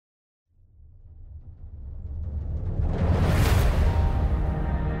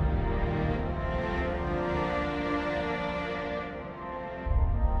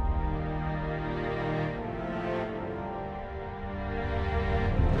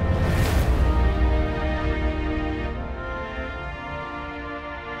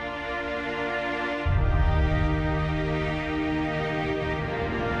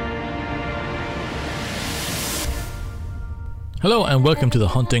Hello and welcome to the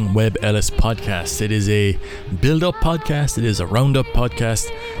Hunting Webb Ellis podcast. It is a build-up podcast, it is a roundup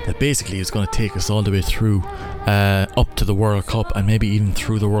podcast that basically is going to take us all the way through up to the World Cup and maybe even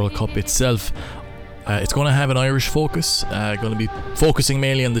through the World Cup itself. It's going to have an Irish focus, going to be focusing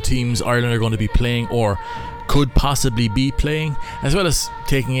mainly on the teams Ireland are going to be playing or could possibly be playing, as well as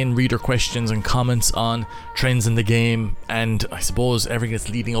taking in reader questions and comments on trends in the game and I suppose everything that's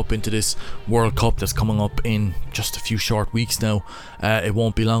leading up into this World Cup that's coming up in just a few short weeks now. It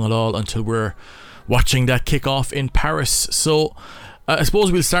won't be long at all until we're watching that kick off in Paris. So I suppose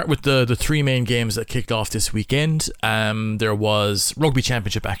we'll start with the three main games that kicked off this weekend. There was rugby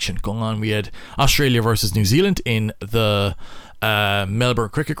championship action going on. We had Australia versus New Zealand in the Melbourne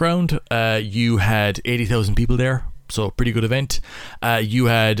Cricket Ground. You had 80,000 people there, so pretty good event. You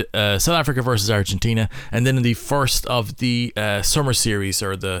had South Africa versus Argentina, and then in the first of the summer series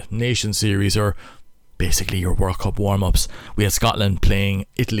or the Nation series, or basically your World Cup warm-ups, we had Scotland playing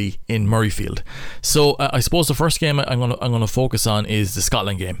Italy in Murrayfield. So I suppose the first game I'm going to focus on is the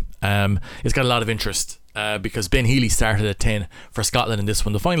Scotland game. It's got a lot of interest because Ben Healy started at 10 for Scotland in this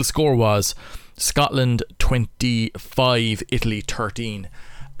one. The final score was Scotland 25, Italy 13.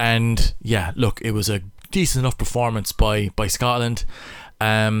 And yeah, look, it was a decent enough performance by Scotland.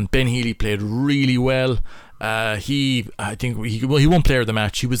 Ben Healy played really well. He won player of the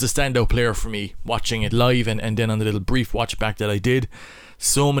match. He was the standout player for me watching it live and then on the little brief watch back that I did.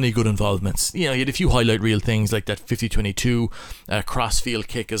 So many good involvements. You know, he had a few highlight reel things like that 50-22 crossfield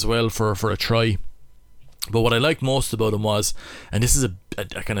kick as well for a try. But what I liked most about him was, and this is a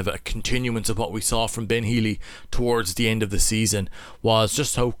kind of a continuance of what we saw from Ben Healy towards the end of the season, was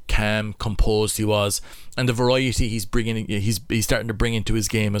just how calm, composed he was, and the variety he's starting to bring into his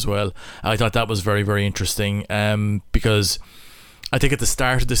game as well. I thought that was very, very interesting, because I think at the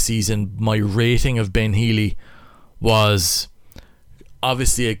start of the season, my rating of Ben Healy was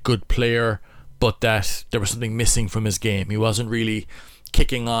obviously a good player, but that there was something missing from his game. He wasn't really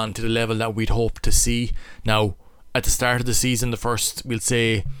kicking on to the level that we'd hoped to see. Now, at the start of the season, the first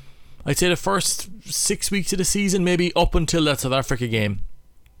 6 weeks of the season, maybe up until that South Africa game,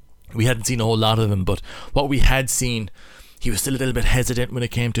 we hadn't seen a whole lot of him, but what we had seen, he was still a little bit hesitant when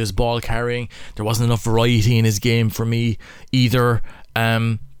it came to his ball carrying. There wasn't enough variety in his game for me either.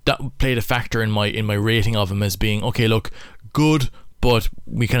 That played a factor in my rating of him as being, okay, look, good, but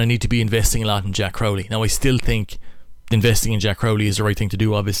we kind of need to be investing a lot in Jack Crowley. Now, I still think investing in Jack Crowley is the right thing to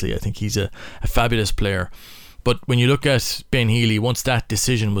do, obviously. I think he's a fabulous player. But when you look at Ben Healy, once that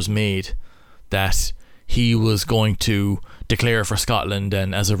decision was made that he was going to declare for Scotland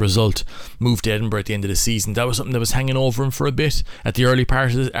and as a result move to Edinburgh at the end of the season, that was something that was hanging over him for a bit. At the early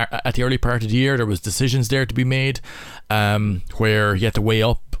part of the year, there was decisions there to be made where he had to weigh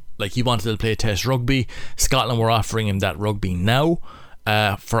up. Like, he wanted to play Test rugby. Scotland were offering him that rugby now.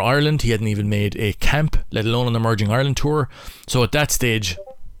 For Ireland, he hadn't even made a camp, let alone an Emerging Ireland tour. So at that stage,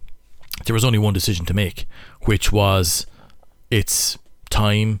 there was only one decision to make, which was it's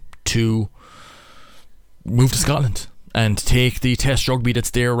time to move to Scotland and take the Test rugby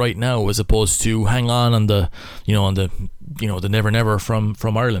that's there right now, as opposed to hang on the never never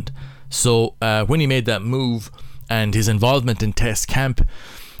from Ireland. So when he made that move and his involvement in Test camp,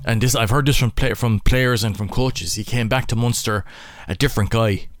 and this, I've heard this from players and from coaches, he came back to Munster a different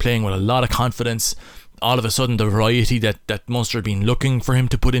guy, playing with a lot of confidence. All of a sudden, the variety that Munster had been looking for him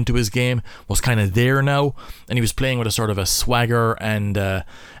to put into his game was kind of there now, and he was playing with a sort of a swagger and a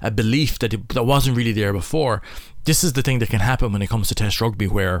belief that wasn't really there before. This is the thing that can happen when it comes to Test rugby,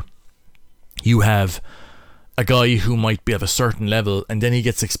 where you have a guy who might be of a certain level, and then he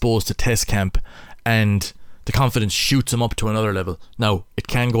gets exposed to Test camp, and the confidence shoots him up to another level. Now, it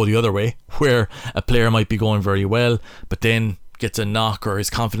can go the other way, where a player might be going very well, but then gets a knock, or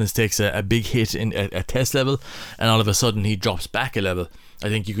his confidence takes a big hit in a Test level, and all of a sudden he drops back a level. I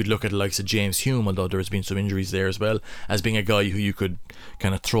think you could look at the likes of James Hume, although there's been some injuries there as well, as being a guy who you could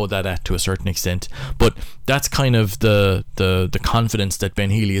kind of throw that at to a certain extent. But that's kind of the confidence that Ben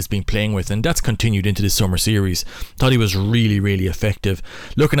Healy has been playing with, and that's continued into this summer series. Thought he was really, really effective.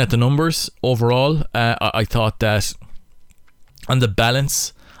 Looking at the numbers overall, I thought that on the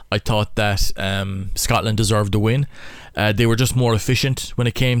balance, I thought that Scotland deserved the win. They were just more efficient when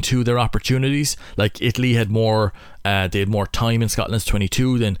it came to their opportunities. Like, Italy had more, they had more time in Scotland's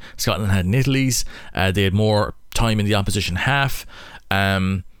 22 than Scotland had in Italy's. They had more time in the opposition half.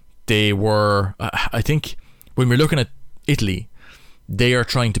 They were, I think, when we're looking at Italy, they are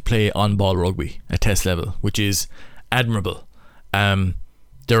trying to play on-ball rugby at Test level, which is admirable.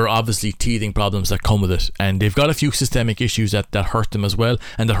 There are obviously teething problems that come with it, and they've got a few systemic issues that hurt them as well,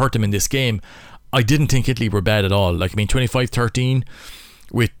 and that hurt them in this game. I didn't think Italy were bad at all. Like, I mean, 25-13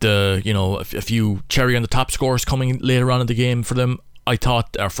 with the, you know, a few cherry on the top scores coming later on in the game for them. I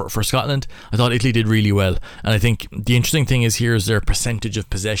thought, for Scotland, I thought Italy did really well. And I think the interesting thing is here is their percentage of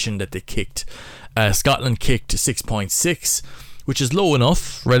possession that they kicked. Scotland kicked 6.6, which is low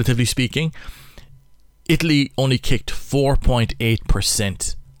enough, relatively speaking. Italy only kicked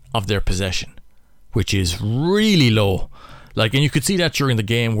 4.8% of their possession, which is really low. Like, and you could see that during the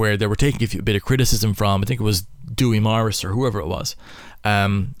game where they were taking a bit of criticism from, I think it was Dewey Morris or whoever it was,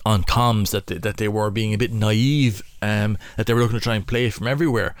 on comms that they were being a bit naive, that they were looking to try and play from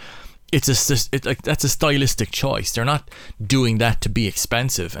everywhere. That's a stylistic choice. They're not doing that to be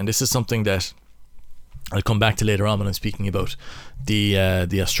expensive, and this is something that I'll come back to later on when I'm speaking about the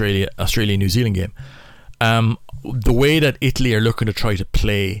Australia-New Zealand game. The way that Italy are looking to try to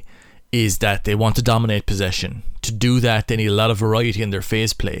play is that they want to dominate possession. To do that, they need a lot of variety in their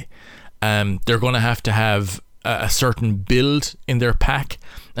phase play. They're going to have a certain build in their pack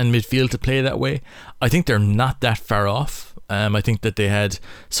and midfield to play that way. I think they're not that far off. I think that they had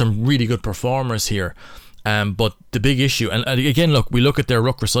some really good performers here. But the big issue, and again, look, we look at their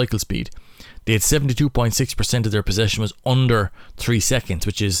ruck recycle speed. They had 72.6% of their possession was under 3 seconds,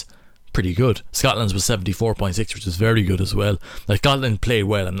 which is pretty good. Scotland's was 74.6, which is very good as well. Like, Scotland play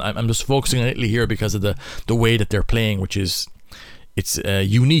well, and I'm just focusing on Italy here because of the way that they're playing, which is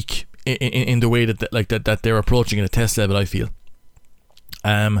unique in the way that they're approaching at a test level, I feel.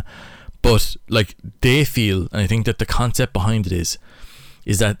 But like, they feel, and I think that the concept behind it is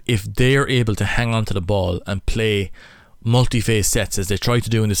that if they're able to hang on to the ball and play multi-phase sets as they try to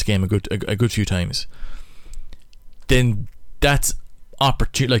do in this game a good few times, then that's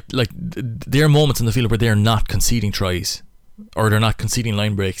opportunity. Like there are moments in the field where they're not conceding tries or they're not conceding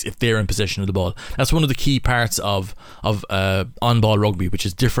line breaks if they're in possession of the ball. That's one of the key parts of on-ball rugby, which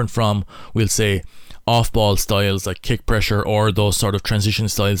is different from, we'll say, off-ball styles like kick pressure or those sort of transition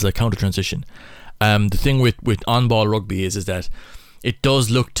styles like counter transition. The thing with on-ball rugby is that it does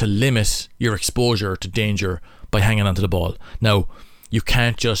look to limit your exposure to danger by hanging onto the ball. Now, you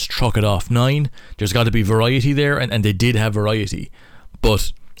can't just truck it off 9. There's got to be variety there, and they did have variety.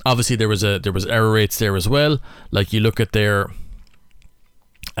 But obviously there was error rates there as well. Like, you look at their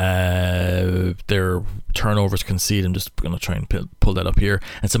turnovers conceded. I'm just going to try and pull that up here.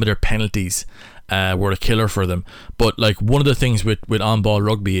 And some of their penalties were a killer for them. But like, one of the things with on-ball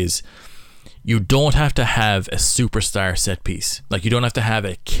rugby is you don't have to have a superstar set piece. Like, you don't have to have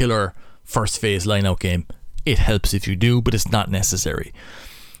a killer first phase line-out game. It helps if you do, but it's not necessary.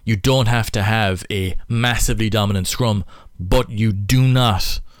 You don't have to have a massively dominant scrum, but you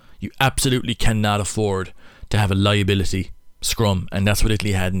absolutely cannot afford to have a liability scrum, and that's what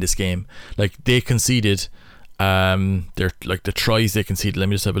Italy had in this game. Like, they conceded the tries they conceded. Let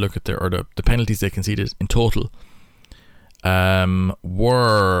me just have a look at the penalties they conceded in total.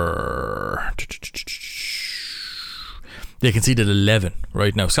 Were they conceded 11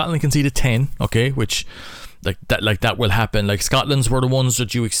 right now. Scotland conceded 10, okay, which that will happen. Like, Scotland's were the ones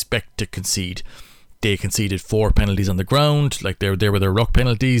that you expect to concede. They conceded 4 penalties on the ground. Like, they were their ruck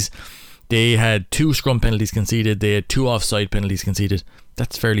penalties. They had 2 scrum penalties conceded. They had 2 offside penalties conceded.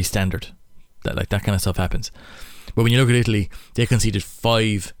 That's fairly standard. That kind of stuff happens. But when you look at Italy, they conceded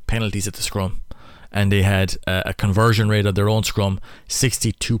 5 penalties at the scrum, and they had a conversion rate of their own scrum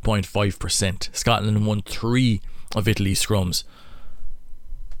 62.5%. Scotland won 3 of Italy's scrums.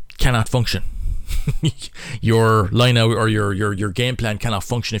 Cannot function. Your line out or your game plan cannot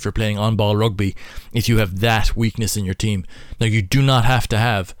function if you're playing on ball rugby if you have that weakness in your team. Now, you do not have to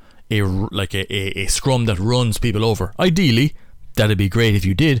have a scrum that runs people over. Ideally, that'd be great if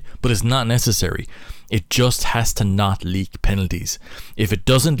you did, but it's not necessary. It just has to not leak penalties. If it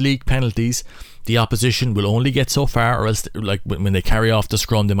doesn't leak penalties, the opposition will only get so far, or else, like, when they carry off the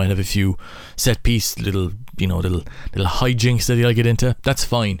scrum, they might have a few set piece little hijinks that they'll get into. That's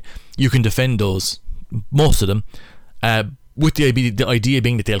fine. You can defend those, most of them, with the idea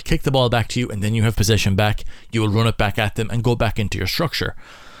being that they'll kick the ball back to you, and then you have possession back. You will run it back at them and go back into your structure.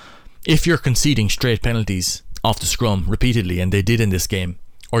 If you're conceding straight penalties off the scrum repeatedly, and they did in this game,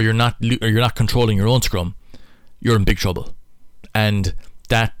 or you're not controlling your own scrum, you're in big trouble. And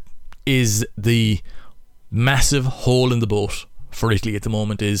that is the massive hole in the boat for Italy at the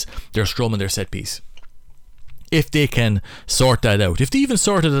moment, is their scrum and their set piece. If they can sort that out, if they even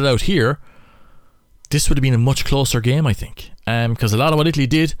sorted it out here, this would have been a much closer game, I think. Because a lot of what Italy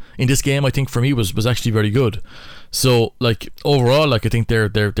did in this game, I think, for me was actually very good. So, like, overall, like, I think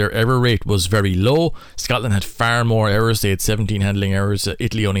their error rate was very low. Scotland had far more errors. They had 17 handling errors.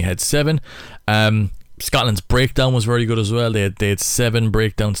 Italy only had 7. Scotland's breakdown was very good as well. They had 7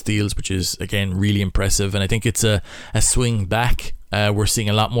 breakdown steals, which is again really impressive, and I think it's a swing back. We're seeing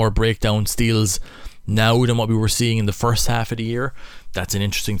a lot more breakdown steals now than what we were seeing in the first half of the year. That's an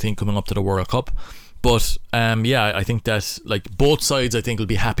interesting thing coming up to the World Cup. But I think that like both sides I think will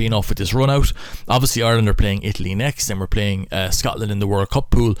be happy enough with this run out. Obviously Ireland are playing Italy next, and we're playing Scotland in the World Cup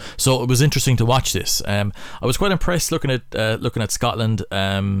pool, so it was interesting to watch this. I was quite impressed looking at Scotland,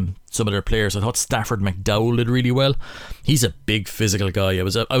 some of their players. I thought Stafford McDowell did really well. He's a big physical guy.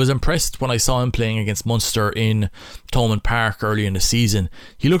 I was impressed when I saw him playing against Munster in Thomond Park early in the season.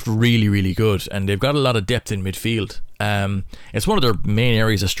 He looked really, really good, and they've got a lot of depth in midfield. It's one of their main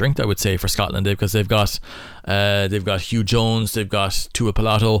areas of strength, I would say, for Scotland, because they've got Hugh Jones, they've got Tua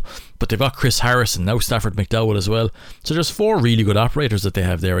Pilato, but they've got Chris Harrison, now Stafford McDowell as well. So there's 4 really good operators that they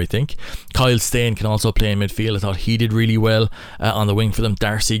have there, I think. Kyle Steyn can also play in midfield. I thought he did really well on the wing for them.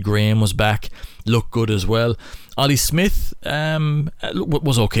 Darcy Graham was back, looked good as well. Ollie Smith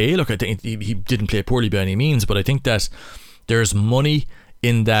was okay. Look, I think he didn't play poorly by any means, but I think that there's money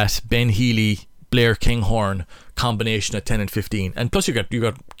in that Ben Healy, Blair Kinghorn combination at 10 and 15, and plus you got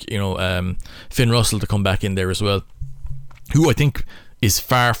Finn Russell to come back in there as well, who I think is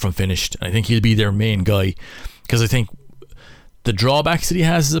far from finished. I think he'll be their main guy, because I think the drawbacks that he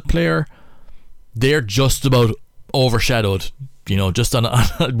has as a player, they're just about overshadowed, just on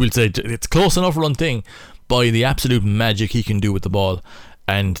we'll say it's close enough run thing, by the absolute magic he can do with the ball,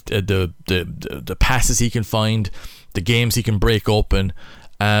 and the passes he can find, the games he can break open.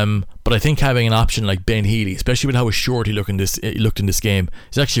 But I think having an option like Ben Healy, especially with how short he looked in this game,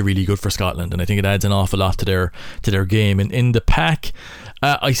 is actually really good for Scotland, and I think it adds an awful lot to their game. And in the pack,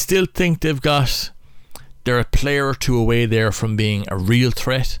 I still think they're a player or two away there from being a real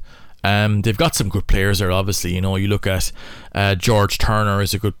threat. They've got some good players there, obviously. You look at George Turner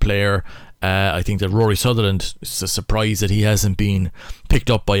is a good player. I think that Rory Sutherland, it's a surprise that he hasn't been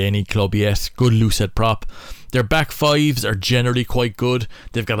picked up by any club yet. Good loosehead prop. Their back fives are generally quite good.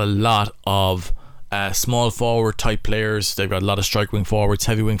 They've got a lot of small forward type players. They've got a lot of strike wing forwards,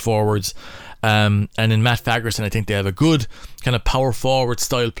 heavy wing forwards. And in Matt Fagerson, I think they have a good kind of power forward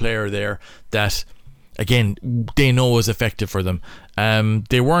style player there that, again, they know is effective for them.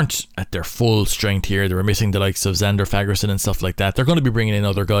 They weren't at their full strength here. They were missing the likes of Xander Fagerson and stuff like that. They're going to be bringing in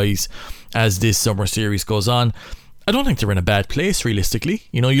other guys as this summer series goes on. I don't think they're in a bad place, realistically.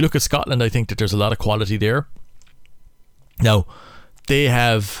 You look at Scotland, I think that there's a lot of quality there. Now,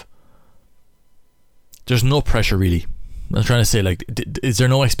 there's no pressure really. I'm trying to say, like, is there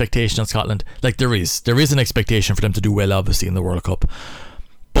no expectation on Scotland? Like, there is an expectation for them to do well, obviously, in the World Cup,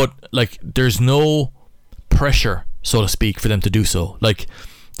 but like, there's no pressure, so to speak, for them to do so. Like,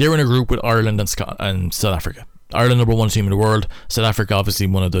 they're in a group with Ireland and South Africa. Ireland, number 1 team in the world. South Africa, obviously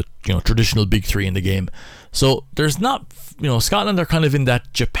one of the traditional big 3 in the game. So there's not, Scotland are kind of in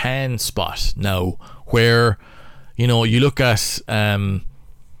that Japan spot now, where you look at like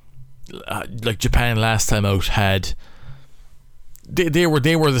Japan last time out had they were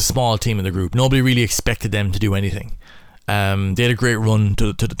the small team in the group. Nobody really expected them to do anything. They had a great run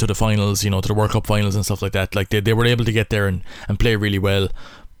to the finals, to the World Cup finals and stuff like that. Like they were able to get there and play really well,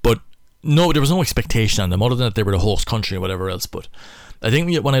 but no, there was no expectation on them other than that they were the host country or whatever else. But I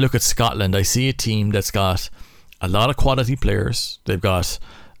think when I look at Scotland, I see a team that's got a lot of quality players. They've got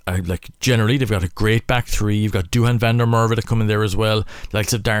generally they've got a great back 3. You've got Duhan van der Merwe to come in there as well, the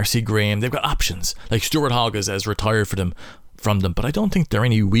likes of Darcy Graham. They've got options. Like Stuart Hogg has retired from them, but I don't think they're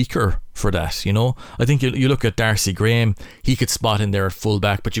any weaker for that. I think you look at Darcy Graham, he could spot in there at full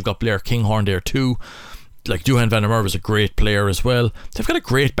back, but you've got Blair Kinghorn there too. Like Duhan van der Merwe is a great player as well. They've got a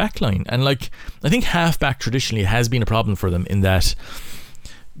great back line, and like, I think half back traditionally has been a problem for them, in that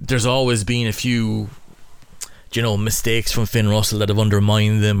there's always been a few mistakes from Finn Russell that have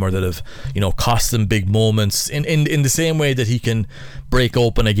undermined them, or that have cost them big moments, in the same way that he can break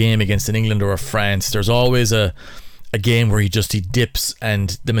open a game against an England or a France. There's always a game where he dips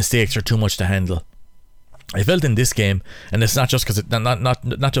and the mistakes are too much to handle. I felt in this game, and it's not just because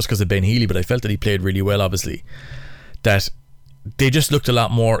not just because of Ben Healy, but I felt that he played really well, obviously, that they just looked a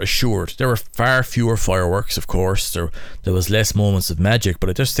lot more assured. There were far fewer fireworks, of course. There was less moments of magic, but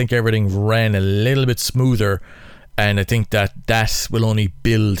I just think everything ran a little bit smoother, and I think that will only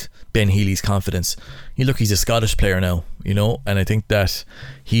build Ben Healy's confidence. He's a Scottish player now, and I think that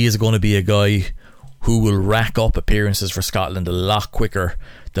he is going to be a guy who will rack up appearances for Scotland a lot quicker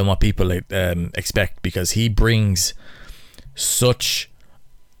than what people expect, because he brings such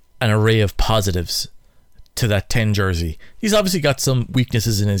an array of positives to that 10 jersey. He's obviously got some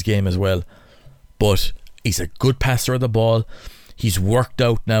weaknesses in his game as well, but he's a good passer of the ball. He's worked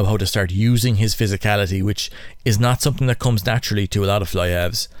out now how to start using his physicality, which is not something that comes naturally to a lot of fly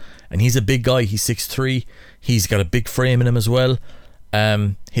halves. And he's a big guy. He's 6'3". He's got a big frame in him as well.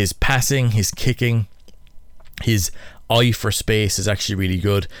 His passing, his kicking, his eye for space is actually really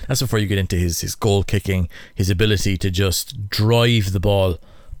good. That's before you get into his goal kicking, his ability to just drive the ball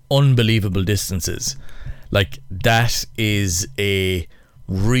unbelievable distances. Like, that is a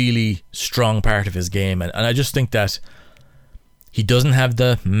really strong part of his game. And I just think that he doesn't have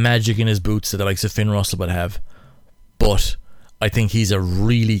the magic in his boots that the likes of Finn Russell would have, but I think he's a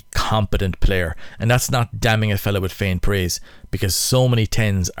really competent player. And that's not damning a fella with faint praise, because so many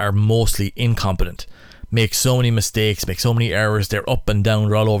 10s are mostly incompetent, make so many mistakes, make so many errors. They're up and down,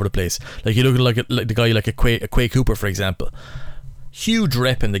 they're all over the place. Like, you look at like the guy like a Quay Cooper, for example. Huge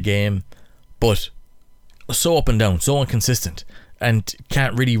rep in the game, but so up and down, so inconsistent, and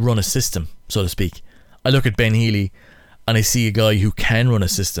can't really run a system, so to speak. I look at Ben Healy and I see a guy who can run a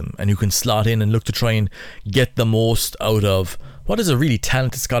system and who can slot in and look to try and get the most out of what is a really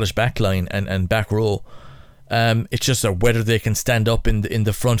talented Scottish backline and back row. It's just whether they can stand up in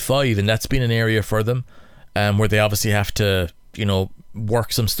the front five, and that's been an area for them where they obviously have to,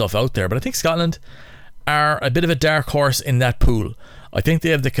 work some stuff out there. But I think Scotland are a bit of a dark horse in that pool. I think they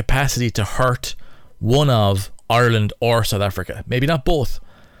have the capacity to hurt one of Ireland or South Africa. Maybe not both,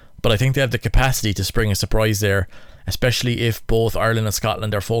 but I think they have the capacity to spring a surprise there, especially if both Ireland and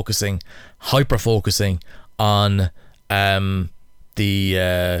Scotland are hyper-focusing on on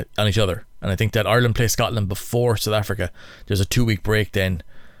each other. And I think that Ireland play Scotland before South Africa. There's a 2-week break then,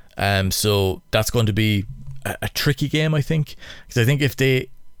 so that's going to be a tricky game, I think, because I think if they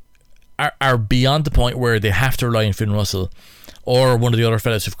are beyond the point where they have to rely on Finn Russell or one of the other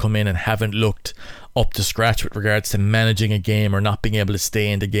fellas who've come in and haven't looked up to scratch with regards to managing a game or not being able to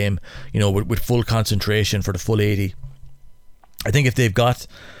stay in the game, with full concentration for the full 80. I think if they've got,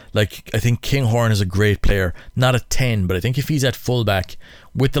 I think Kinghorn is a great player, not a 10, but I think if he's at fullback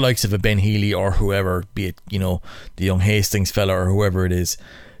with the likes of a Ben Healy or whoever, be it, the young Hastings fella or whoever it is,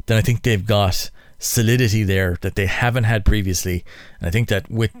 then I think they've got solidity there that they haven't had previously. And I think that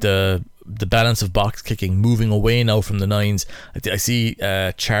with the balance of box kicking moving away now from the 9s, I see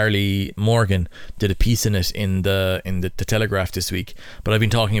Charlie Morgan did a piece in it in the Telegraph this week, but I've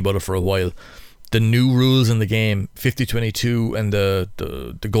been talking about it for a while. The new rules in the game, 50-22, and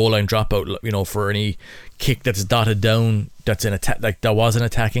the goal line dropout, for any kick that's dotted down, that's an attack, like that was an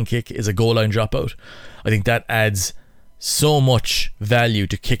attacking kick, is a goal line dropout. I think that adds so much value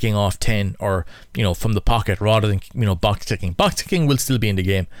to kicking off 10 or from the pocket rather than box kicking. Box kicking will still be in the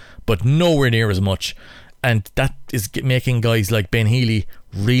game, but nowhere near as much, and that is making guys like Ben Healy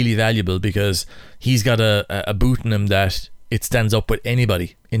really valuable, because he's got a boot in him that it stands up with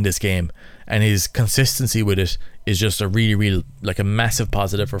anybody in this game, and his consistency with it is just a really a massive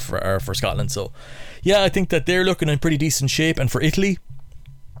positive for Scotland. So yeah, I think that they're looking in pretty decent shape. And for Italy,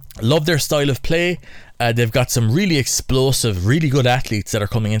 love their style of play. They've got some really explosive, really good athletes that are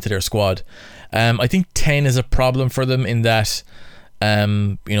coming into their squad. I think 10 is a problem for them in that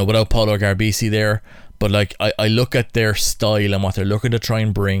without Paulo Garbisi there, but I look at their style and what they're looking to try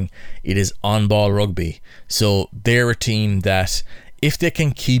and bring, it is on-ball rugby. So they're a team that, if they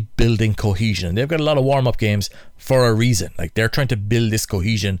can keep building cohesion, and they've got a lot of warm-up games for a reason, they're trying to build this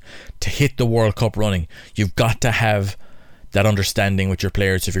cohesion to hit the World Cup running. You've got to have that understanding with your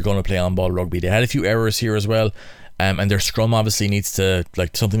players if you're going to play on-ball rugby. They had a few errors here as well, and their scrum obviously needs to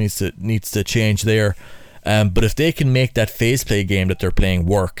change there. But if they can make that phase play game that they're playing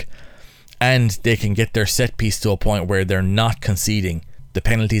work, and they can get their set piece to a point where they're not conceding the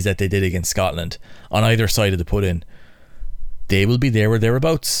penalties that they did against Scotland on either side of the put-in, they will be there or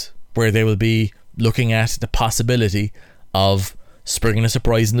thereabouts, where they will be looking at the possibility of springing a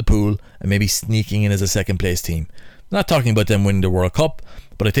surprise in the pool and maybe sneaking in as a second place team. I'm not talking about them winning the World Cup,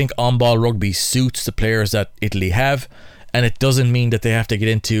 but I think on-ball rugby suits the players that Italy have, and it doesn't mean that they have to get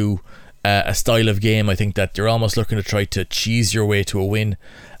into a style of game. I think that you're almost looking to try to cheese your way to a win.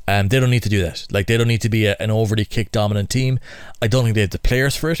 They don't need to do that. They don't need to be an overly kick dominant team. I don't think they have the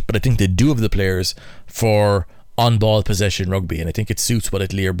players for it, but I think they do have the players for on-ball possession rugby, and I think it suits what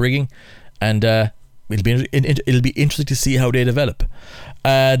Italy are bringing, and it'll be interesting to see how they develop.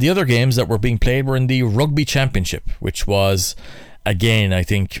 The other games that were being played were in the Rugby Championship, which was, again, I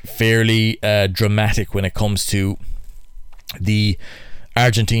think fairly dramatic when it comes to the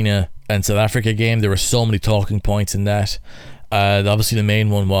Argentina and South Africa game. There were so many talking points in that. Obviously the main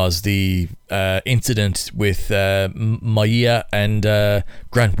one was the incident with Malia and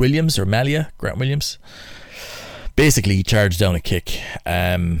Grant Williams. Basically he charged down a kick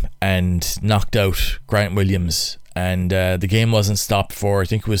and knocked out Grant Williams and the game wasn't stopped for, I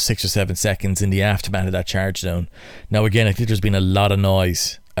think it was 6 or 7 seconds in the aftermath of that charge down. Now again, I think there's been a lot of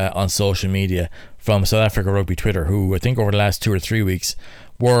noise on social media from South Africa Rugby Twitter, who I think over the last 2 or 3 weeks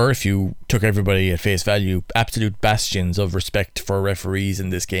were, if you took everybody at face value, absolute bastions of respect for referees in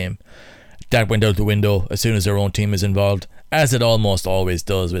this game. That went out the window as soon as their own team is involved, as it almost always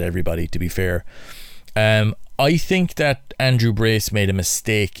does with everybody, to be fair. I think that Andrew Brace made a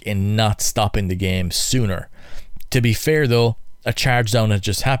mistake in not stopping the game sooner. To be fair though, a charge down had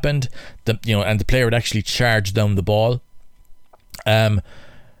just happened, and the player had actually charged down the ball.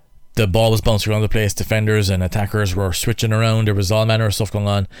 The ball was bouncing around the place, defenders and attackers were switching around, there was all manner of stuff going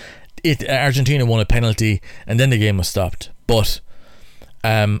on. Argentina won a penalty and then the game was stopped. But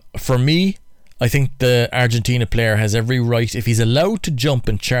for me, I think the Argentina player has every right, if he's allowed to jump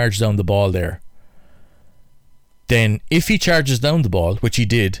and charge down the ball there, then if he charges down the ball, which he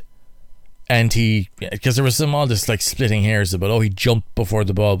did, and because there was all this like splitting hairs about, he jumped before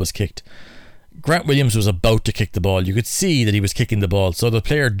the ball was kicked. Grant Williams was about to kick the ball. You could see that he was kicking the ball, so the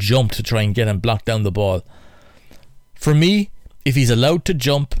player jumped to try and get and block down the ball. For me, if he's allowed to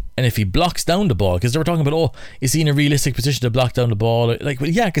jump and if he blocks down the ball, because they were talking about, is he in a realistic position to block down the ball? Like, well,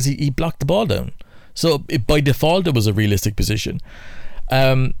 yeah, because he blocked the ball down, so by default it was a realistic position.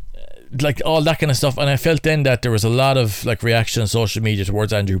 Like all that kind of stuff. And I felt then that there was a lot of like reaction on social media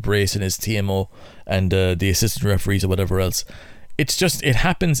towards Andrew Brace and his TMO and the assistant referees or whatever else. It's just, it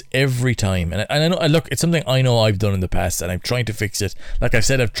happens every time, and I know, look, it's something I know I've done in the past and I'm trying to fix it. Like I've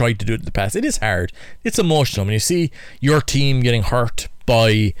said, I've tried to do it in the past. It is hard, it's emotional when you see your team getting hurt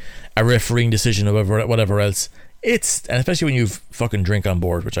by a refereeing decision or whatever else. And especially when you've fucking drink on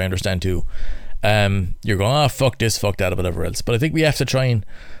board, which I understand too. You're going, fuck this, fuck that, or whatever else. But I think we have to try and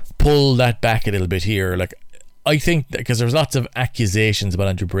pull that back a little bit here. Like, I think because there's lots of accusations about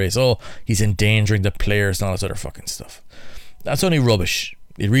Andrew Brace, he's endangering the players and all this other fucking stuff. That's only rubbish.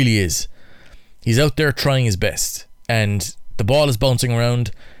 It really is. He's out there trying his best, and the ball is bouncing around.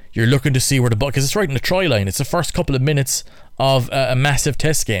 You're looking to see where the ball, because it's right in the try line. It's the first couple of minutes of a massive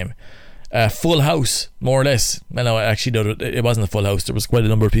test game. Full house, more or less. Well, no, actually, no, it wasn't a full house. There was quite a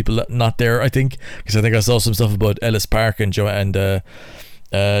number of people not there, I think, because I think I saw some stuff about Ellis Park and Johannesburg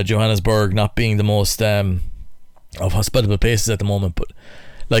not being the most of hospitable places at the moment. But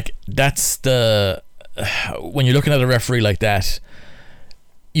like, that's the when you're looking at a referee like that,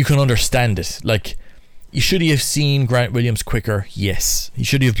 you can understand it. Like, should he have seen Grant Williams quicker? Yes.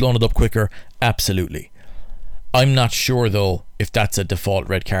 Should he have blown it up quicker? Absolutely. I'm not sure though if that's a default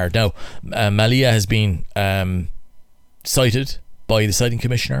red card. Now, Malia has been cited by the citing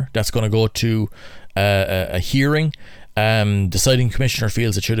commissioner. That's going to go to a hearing. The citing commissioner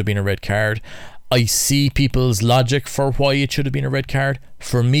feels it should have been a red card. I see people's logic for why it should have been a red card.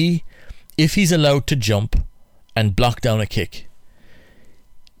 For me, if he's allowed to jump and block down a kick,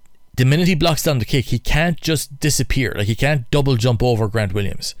 the minute he blocks down the kick, he can't just disappear. Like, he can't double jump over Grant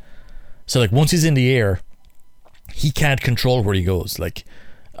Williams. So like, once he's in the air, he can't control where he goes. Like,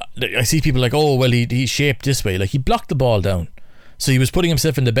 I see people like, he's shaped this way. Like, he blocked the ball down, so he was putting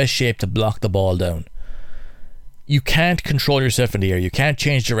himself in the best shape to block the ball down. You can't control yourself in the air. You can't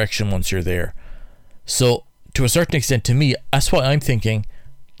change direction once you're there. So to a certain extent, to me, that's why I'm thinking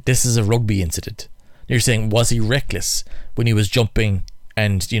this is a rugby incident. You're saying, was he reckless when he was jumping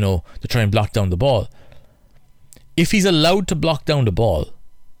and, to try and block down the ball? If he's allowed to block down the ball,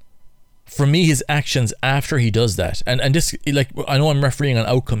 for me, his actions after he does that, and this, like, I know I'm refereeing an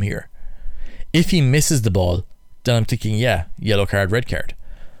outcome here. If he misses the ball, then I'm thinking, yeah, yellow card, red card.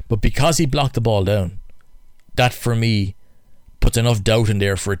 But because he blocked the ball down, that for me puts enough doubt in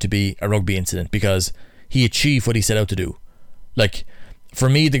there for it to be a rugby incident, because he achieved what he set out to do. Like, for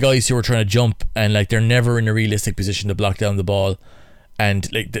me, the guys who are trying to jump and like they're never in a realistic position to block down the ball,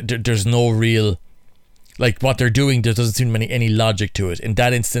 and like there's no real, like, what they're doing, there doesn't seem any logic to it. In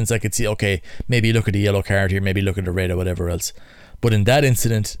that instance, I could see, okay, maybe look at the yellow card here, maybe look at the red or whatever else. But in that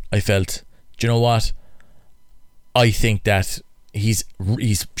incident, I felt, do you know what? I think that he's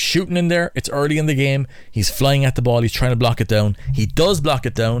shooting in there. It's early in the game. He's flying at the ball. He's trying to block it down. He does block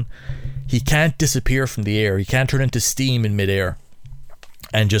it down. He can't disappear from the air. He can't turn into steam in midair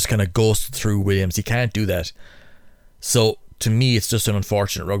and just kind of ghost through Williams. He can't do that. So to me, it's just an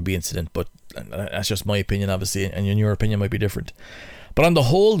unfortunate rugby incident, but that's just my opinion, obviously, and your opinion might be different. But on the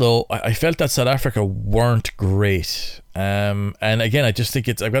whole, though, I felt that South Africa weren't great. And again, I just think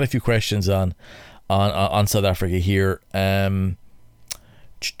I've got a few questions on South Africa here.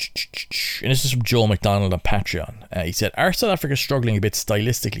 and this is from Joe McDonald on Patreon. He said, are South Africa struggling a bit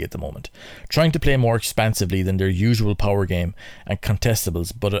stylistically at the moment, trying to play more expansively than their usual power game and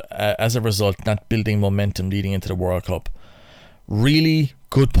contestables, but as a result not building momentum leading into the World Cup? Really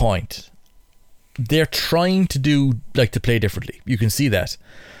good point. They're trying to play differently. You can see that.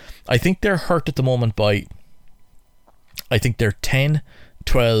 I think they're hurt at the moment by, I think their 10,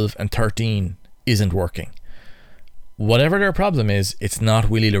 12 and 13 isn't working. Whatever their problem is, it's not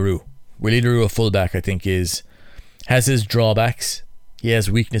Willie Leroux. Willie Leroux, a fullback, I think has his drawbacks. He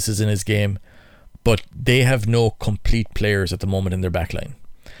has weaknesses in his game, but they have no complete players at the moment in their backline.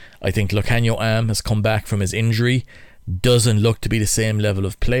 I think Locanio Am has come back from his injury, doesn't look to be the same level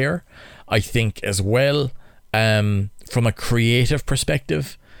of player. I think as well, from a creative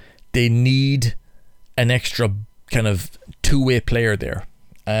perspective, they need an extra kind of two-way player there.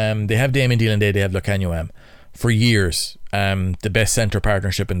 They have Damien Dealanday, they have Locanio Am. For years, the best centre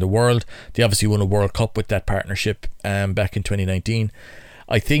partnership in the world. They obviously won a World Cup with that partnership back in 2019.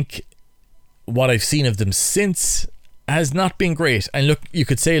 I think what I've seen of them since has not been great. And look, you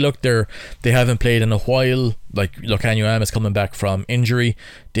could say, they haven't played in a while. Like Locanio Am is coming back from injury.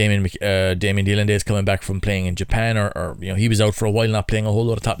 Damien Dealanday is coming back from playing in Japan, or he was out for a while, not playing a whole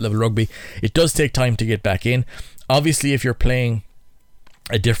lot of top level rugby. It does take time to get back in. Obviously, if you're playing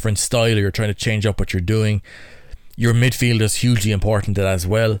a different style, or you're trying to change up what you're doing, your midfield is hugely important as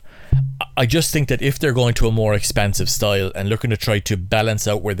well. I just think that if they're going to a more expansive style and looking to try to balance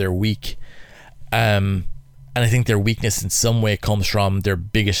out where they're weak, and I think their weakness in some way comes from their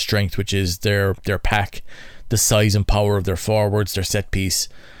biggest strength, which is their pack, the size and power of their forwards, their set piece.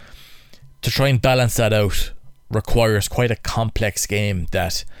 To try and balance that out requires quite a complex game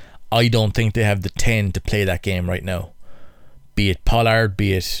that I don't think they have the 10 to play that game right now. Be it Pollard,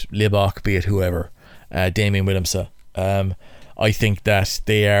 be it Libok, be it whoever, Damien Willemse. I think that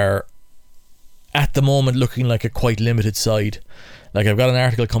they are at the moment looking like a quite limited side. Like, I've got an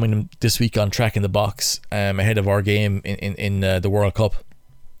article coming this week on Track in the Box ahead of our game in the World Cup,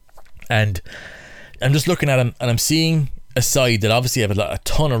 and I'm just looking at them and I'm seeing a side that obviously have a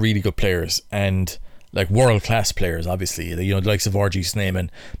ton of really good players and like world class players. Obviously, the likes of RG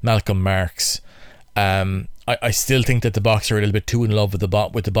Snyman, Malcolm Marks. I still think that the Boks are a little bit too in love with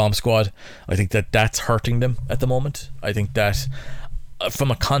the bomb squad. I think that that's hurting them at the moment. I think that from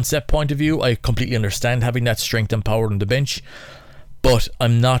a concept point of view, I completely understand having that strength and power on the bench, but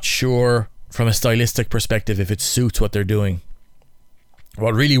I'm not sure from a stylistic perspective if it suits what they're doing.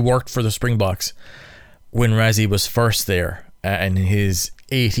 What really worked for the Springboks when Rassie was first there and his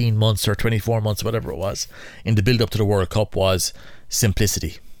 18 months or 24 months, whatever it was, in the build up to the World Cup was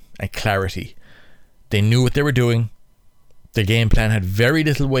simplicity and clarity. They knew what they were doing. The game plan had very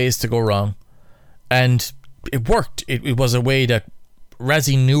little ways to go wrong, and it worked. It was a way that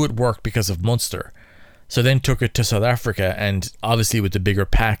Rassie knew it worked because of Munster, so then took it to South Africa, and obviously with the bigger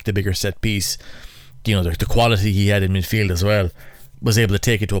pack, the bigger set piece, the quality he had in midfield as well, was able to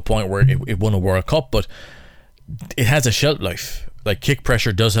take it to a point where it won a World Cup. But it has a shelf life. Like, kick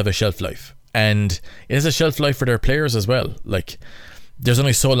pressure does have a shelf life, and it has a shelf life for their players as well. Like, there's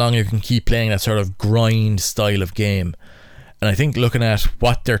only so long you can keep playing that sort of grind style of game. And I think looking at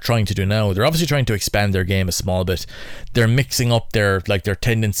what they're trying to do now, they're obviously trying to expand their game a small bit. They're mixing up their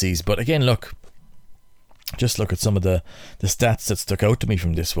tendencies. But again, just look at some of the stats that stuck out to me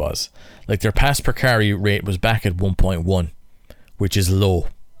from this was, like, their pass per carry rate was back at 1.1, which is low,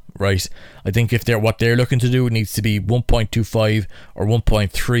 right? I think if what they're looking to do, it needs to be 1.25 or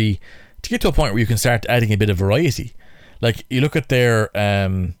 1.3 to get to a point where you can start adding a bit of variety. Like, you look at their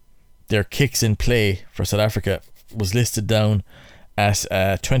kicks in play for South Africa was listed down at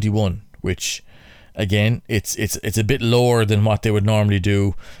 21, which again it's a bit lower than what they would normally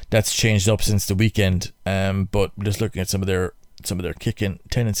do. That's changed up since the weekend. But just looking at some of their kicking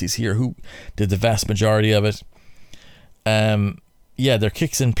tendencies here, who did the vast majority of it. Their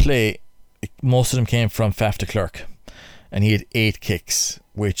kicks in play, most of them came from Faf de Klerk, and he had 8 kicks,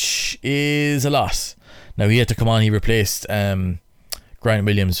 which is a lot. Now, he had to come on, he replaced Grant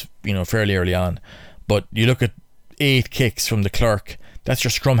Williams, fairly early on. But you look at 8 kicks from the Clerk, that's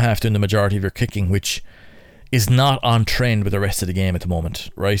your scrum half doing the majority of your kicking, which is not on trend with the rest of the game at the moment,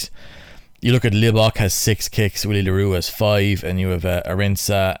 right? You look at Libok has 6 kicks, Willie Leroux has 5, and you have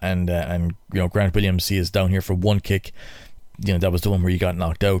Arensa and Grant Williams, he is down here for 1 kick. That was the one where you got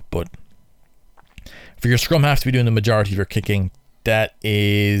knocked out. But for your scrum half to be doing the majority of your kicking, that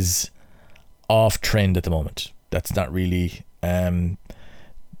is off trend at the moment. That's not really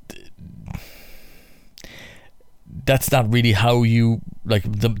that's not really how you like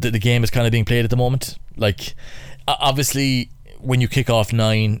the game is kind of being played at the moment. Like, obviously when you kick off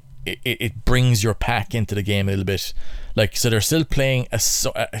 9, it brings your pack into the game a little bit. Like, so they're still playing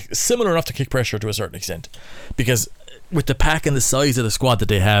similar enough to kick pressure to a certain extent, because with the pack and the size of the squad that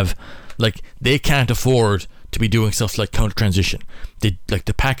they have, like, they can't afford to be doing stuff like counter transition.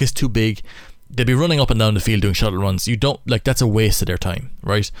 The pack is too big. They'd be running up and down the field doing shuttle runs. You don't, like, that's a waste of their time,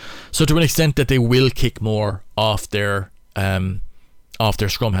 right? So to an extent that they will kick more off their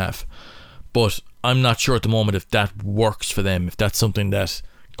scrum half, but I'm not sure at the moment if that works for them, if that's something that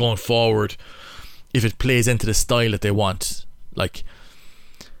going forward, if it plays into the style that they want. Like,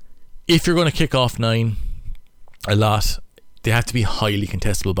 if you're going to kick off 9 a lot, they have to be highly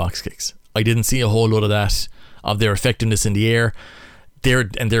contestable box kicks. I didn't see a whole lot of that, of their effectiveness in the air,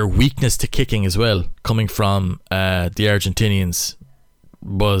 their weakness to kicking as well, coming from the Argentinians,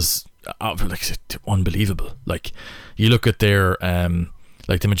 was unbelievable. Like, you look at their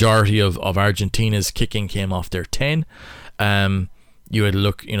like, the majority of Argentina's kicking came off their 10. You had to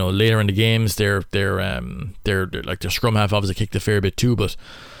look, later in the games, their like, their scrum half obviously kicked a fair bit too, but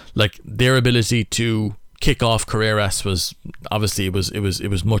like, their ability to kick off Carreras was obviously it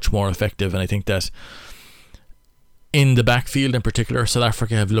was much more effective. And I think that in the backfield in particular, South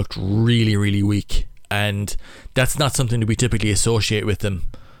Africa have looked really, really weak, and that's not something that we typically associate with them,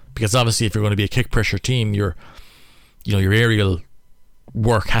 because obviously if you're going to be a kick pressure team, your aerial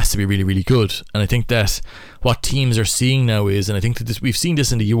work has to be really, really good. And I think that what teams are seeing now is, and I think that we've seen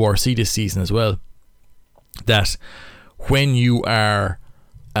this in the URC this season as well, that when you are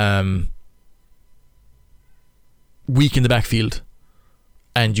weak in the backfield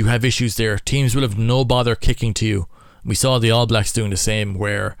and you have issues there, teams will have no bother kicking to you. We saw the All Blacks doing the same,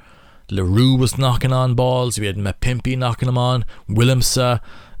 where LaRue was knocking on balls, we had Mapimpi knocking them on, Willemse.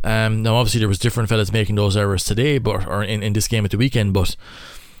 Now obviously there was different fellas making those errors today, or in this game at the weekend, but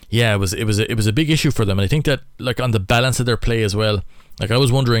yeah, it was a big issue for them. And I think that, like, on the balance of their play as well, like, I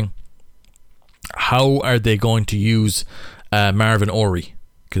was wondering, how are they going to use Marvin Orie?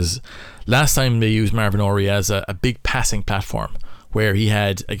 Because last time they used Marvin Orie as a big passing platform, where he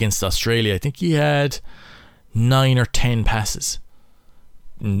had, against Australia, I think he had 9 or 10 passes.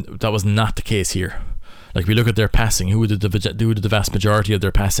 And that was not the case here. Like, we look at their passing, who did the vast majority of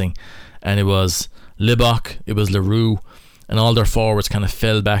their passing, and it was Libok, it was LaRue, and all their forwards kind of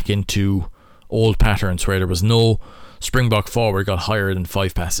fell back into old patterns where there was no Springbok forward got higher than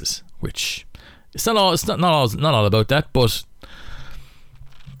 5 passes, which it's not all about that. But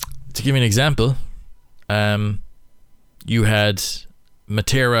to give you an example, you had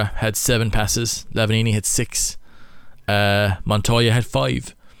Matera had 7 passes, Lavanini had 6, Montoya had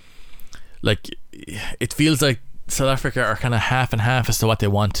 5. Like, it feels like South Africa are kind of half and half as to what they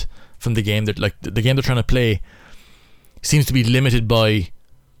want from the game. That, like, the game they're trying to play seems to be limited by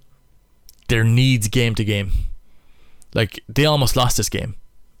their needs game to game. Like, they almost lost this game,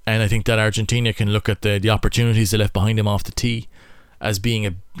 and I think that Argentina can look at the opportunities they left behind them off the tee as being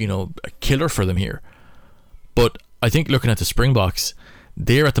a killer for them here. But I think looking at the Springboks,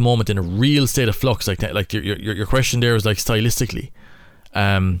 they're at the moment in a real state of flux. Like that, like your question there is, like, stylistically,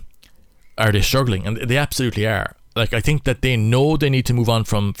 are they struggling? And they absolutely are. Like, I think that they know they need to move on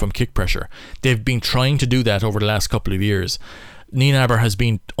from kick pressure. They've been trying to do that over the last couple of years. Nienaber has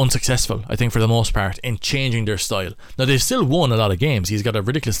been unsuccessful, I think, for the most part, in changing their style. Now, they've still won a lot of games. He's got a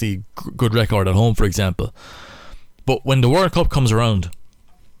ridiculously good record at home, for example. But when the World Cup comes around,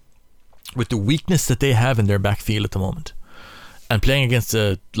 with the weakness that they have in their backfield at the moment, and playing against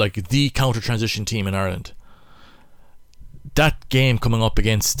the counter transition team in Ireland, that game coming up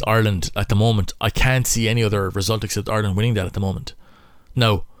against Ireland at the moment, I can't see any other result except Ireland winning that at the moment.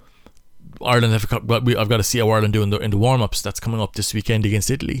 Now, Ireland I've got to see how Ireland do in the warm-ups. That's coming up this weekend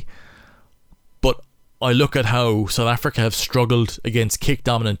against Italy. But I look at how South Africa have struggled against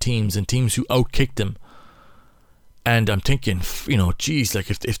kick-dominant teams and teams who out-kick them, and I'm thinking, geez, like,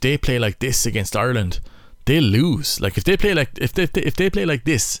 if they play like this against Ireland, they'll lose. Like, if they play like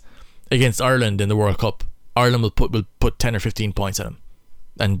this against Ireland in the World Cup, Ireland will put 10 or 15 points at them,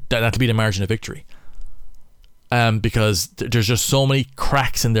 and that'll be the margin of victory. Because there's just so many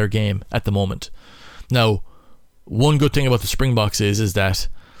cracks in their game at the moment. Now, one good thing about the Springboks is that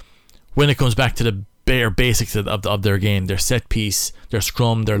when it comes back to the bare basics of their game, their set piece, their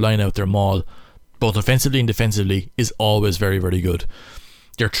scrum, their line out, their maul, both offensively and defensively, is always very, very good.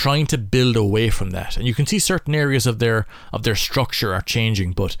 They're trying to build away from that, and you can see certain areas of their structure are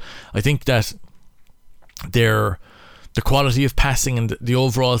changing, but I think that the quality of passing and the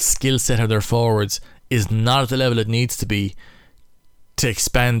overall skill set of their forwards is not at the level it needs to be to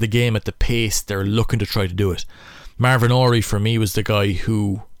expand the game at the pace they're looking to try to do it. Marvin Orie, for me, was the guy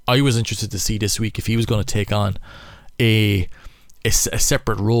who I was interested to see this week if he was going to take on a a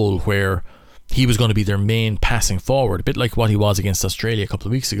separate role where he was going to be their main passing forward, a bit like what he was against Australia a couple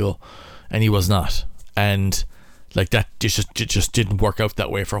of weeks ago, and he was not. And like that just didn't work out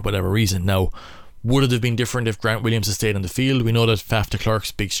that way for whatever reason. Now, would it have been different if Grant Williams had stayed on the field? We know that Faf de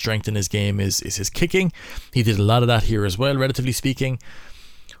Klerk's big strength in his game is his kicking. He did a lot of that here as well, relatively speaking.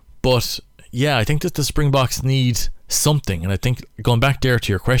 But yeah, I think that the Springboks need something. And I think, going back there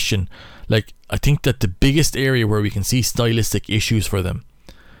to your question, like, I think that the biggest area where we can see stylistic issues for them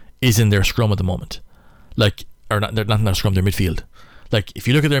is in their scrum at the moment. Like, or not, they're not in their scrum, their midfield. Like, if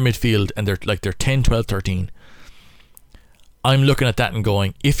you look at their midfield and they're 10, 12, 13, I'm looking at that and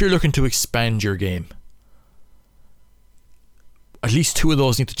going, if you're looking to expand your game, at least two of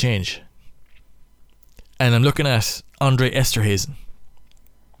those need to change. And I'm looking at Andre Esterhuizen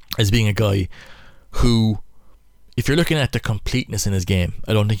as being a guy who, if you're looking at the completeness in his game,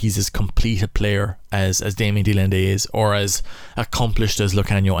 I don't think he's as complete a player as Damien Delende is, or as accomplished as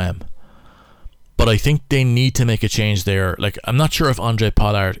Lucanio am. But I think they need to make a change there. Like, I'm not sure if Andre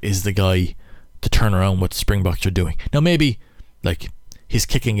Pollard is the guy to turn around what the Springboks are doing. Now, maybe like his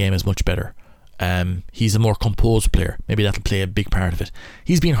kicking game is much better. He's a more composed player. Maybe that'll play a big part of it.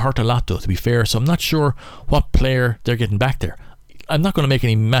 He's been hurt a lot though, to be fair, so I'm not sure what player they're getting back there. I'm not going to make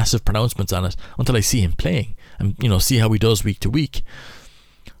any massive pronouncements on it until I see him playing and, you know, see how he does week to week.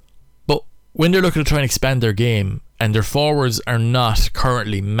 But when they're looking to try and expand their game and their forwards are not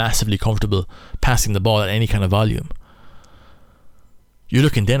currently massively comfortable passing the ball at any kind of volume, you're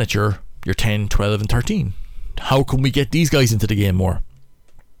looking then at your 10, 12 and 13. How can we get these guys into the game more?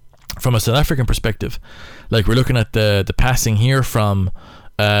 From a South African perspective, like, we're looking at the passing here from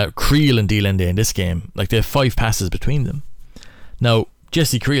Creel and Delende in this game. Like, they have 5 passes between them. Now,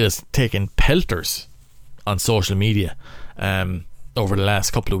 Jesse Creel has taken pelters on social media over the last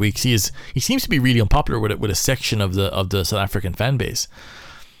couple of weeks. He seems to be really unpopular with a section of the South African fan base.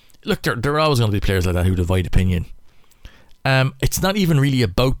 Look, there are always going to be players like that who divide opinion. It's not even really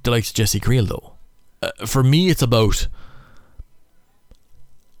about the likes of Jesse Creel though. For me, it's about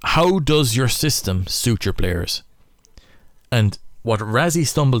how does your system suit your players. And what Rassie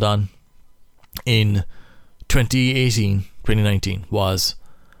stumbled on in 2018, 2019 was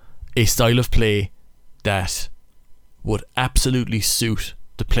a style of play that would absolutely suit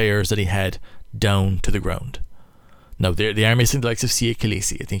the players that he had down to the ground. Now, they are missing the likes of Siya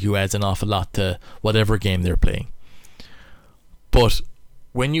Kolisi, I think, who adds an awful lot to whatever game they're playing. But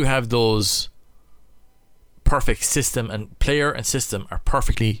when you have those perfect system, and player and system are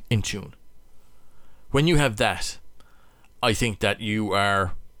perfectly in tune, when you have that, I think that you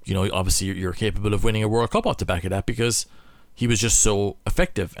are, you know, obviously you're capable of winning a World Cup off the back of that, because he was just so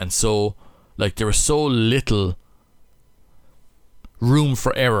effective, and so, like, there was so little room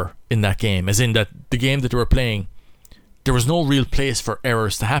for error in that game, as in that the game that they were playing, there was no real place for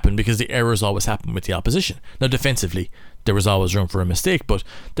errors to happen, because the errors always happen with the opposition. Now, defensively, there was always room for a mistake, but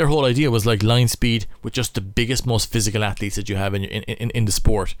their whole idea was like line speed with just the biggest, most physical athletes that you have in the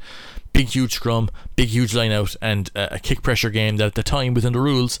sport. Big, huge scrum, big, huge line out, and a kick pressure game that at the time within the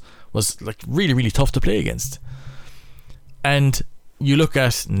rules was like really, really tough to play against. And you look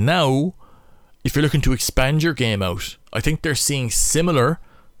at now, if you're looking to expand your game out, I think they're seeing similar.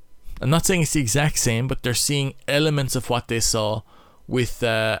 I'm not saying it's the exact same, but they're seeing elements of what they saw with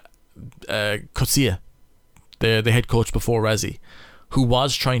Coetzee, the head coach before Rassie, who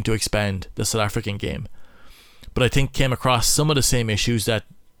was trying to expand the South African game, but I think came across some of the same issues that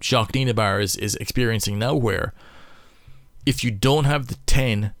Jacques Nienaber is experiencing now, where if you don't have the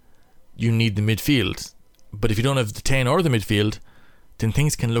 10, you need the midfield. But if you don't have the 10 or the midfield, then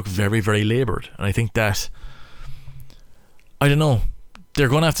things can look very, very laboured. And I think that, I don't know, they're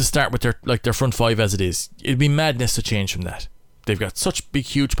going to have to start with their front 5 as it is. It'd be madness to change from that. They've got such big,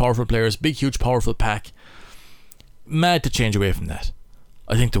 huge, powerful players, big, huge, powerful pack. Mad to change away from that.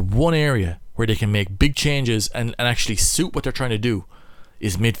 I think the one area where they can make big changes and actually suit what they're trying to do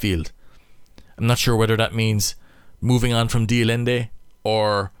is midfield. I'm not sure whether that means moving on from Delende,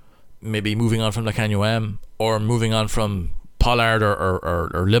 or maybe moving on from Lucanio Am, or moving on from Pollard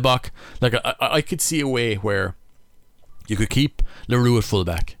or Libok. Like, I could see a way where you could keep Leroux at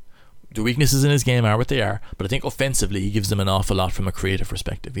fullback. The weaknesses in his game are what they are, but I think offensively he gives them an awful lot from a creative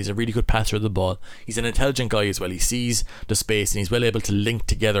perspective. He's a really good passer of the ball. He's an intelligent guy as well. He sees the space and he's well able to link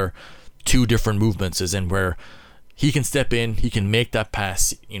together two different movements, as in where he can step in, he can make that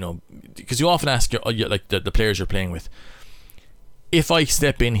pass, you know, because you often ask like the players you're playing with, if I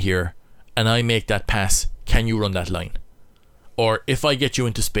step in here and I make that pass, can you run that line? Or if I get you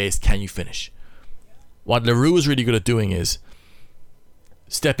into space, can you finish? What Leroux is really good at doing is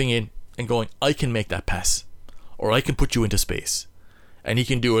stepping in and going, I can make that pass, or I can put you into space. and he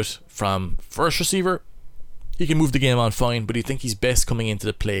can do it from first receiver. He can move the game on fine, but you think he's best coming into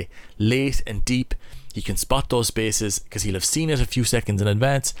the play late and deep. He can spot those spaces because he'll have seen it a few seconds in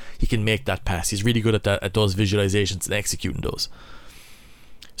advance. He can make that pass. He's really good at that, at those visualizations and executing those.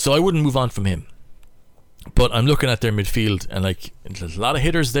 So I wouldn't move on from him. But I'm looking at their midfield, and like, there's a lot of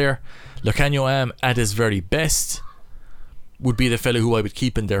hitters there. Lucanio Am, at his very best, would be the fellow who I would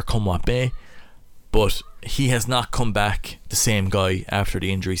keep in there come what may. But he has not come back the same guy after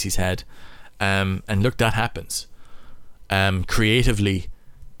the injuries he's had. And look, that happens. Creatively,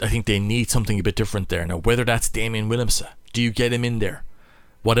 I think they need something a bit different there. Now, whether that's Damien Willemse, do you get him in there?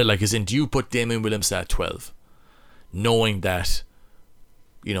 What it like is in, do you put Damien Willemse at 12? Knowing that,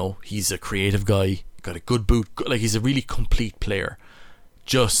 you know, he's a creative guy, got a good boot, like he's a really complete player,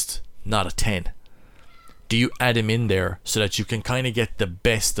 just not a 10. Do you add him in there so that you can kind of get the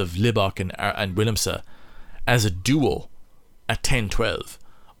best of Libok and Willemse as a duo at 10-12?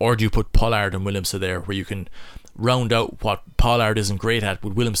 Or do you put Pollard and Willemse there where you can round out what Pollard isn't great at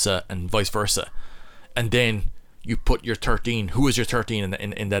with Willemse and vice versa? And then you put your 13. Who is your 13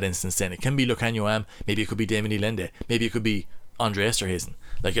 in that instance then? It can be Lucanio Am, maybe it could be Damien Lende, maybe it could be Andre Esterhazen.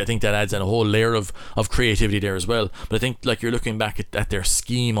 Like, I think that adds in a whole layer of creativity there as well. But I think, like, you're looking back at their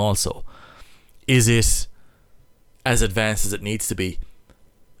scheme also. Is it as advanced as it needs to be?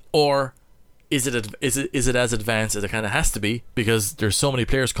 Or is it as advanced as it kind of has to be, because there's so many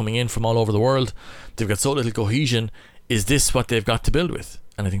players coming in from all over the world, they've got so little cohesion? Is this what they've got to build with?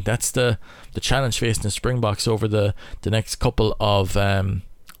 And I think that's the challenge facing the Springboks over the next couple of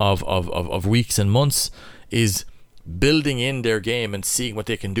weeks and months, is building in their game and seeing what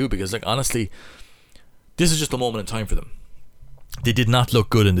they can do. Because, like, honestly, this is just a moment in time for them. They did not look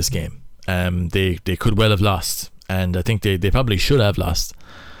good in this game. They could well have lost, and I think they probably should have lost.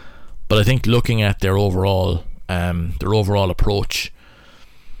 But I think looking at their overall approach,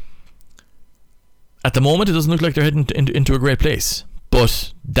 at the moment it doesn't look like they're heading into a great place.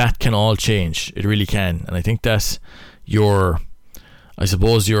 But that can all change. It really can. And I think that your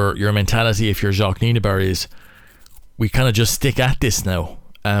mentality, if you're Jacques Nienaber, is we kind of just stick at this now.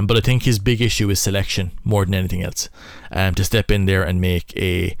 But I think his big issue is selection more than anything else. To step in there and make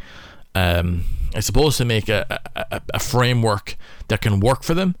a framework that can work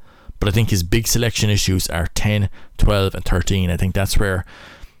for them. But I think his big selection issues are 10, 12 and 13. I think that's where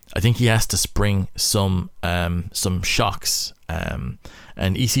I think he has to spring some shocks. And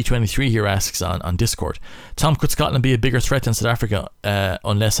EC23 here asks on Discord, Tom, could Scotland be a bigger threat than South Africa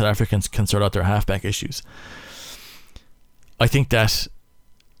unless South Africans can sort out their halfback issues? I think that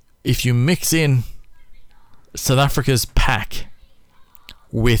if you mix in South Africa's pack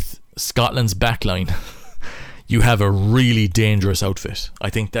with Scotland's backline, you have a really dangerous outfit. I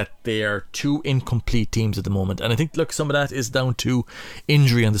think that they are two incomplete teams at the moment, and I think, look, some of that is down to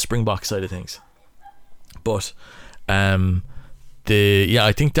injury on the Springbok side of things. But I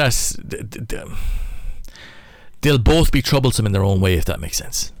think that's they'll both be troublesome in their own way, if that makes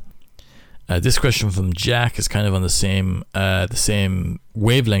sense. This question from Jack is kind of on the same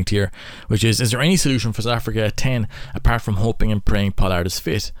wavelength here, which is there any solution for South Africa at 10 apart from hoping and praying Pollard is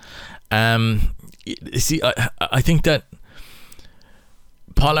fit? See, I think that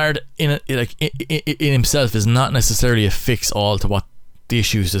Pollard in himself is not necessarily a fix all to what the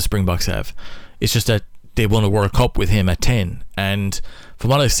issues the Springboks have. It's just that they won a World Cup with him at 10, and from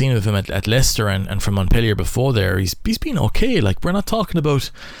what I've seen of him at Leicester and from Montpellier before there, he's been okay. Like, we're not talking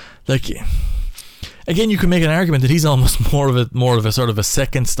about, like, again, you can make an argument that he's almost more of a sort of a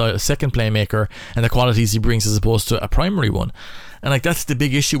second playmaker, and the qualities he brings as opposed to a primary one. And like, that's the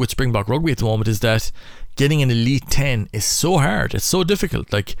big issue with Springbok rugby at the moment, is that getting an elite 10 is so hard. It's so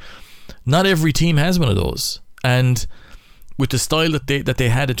difficult. Like, not every team has one of those. And with the style that they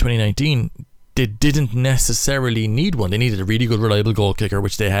had in 2019, they didn't necessarily need one. They needed a really good, reliable goal kicker,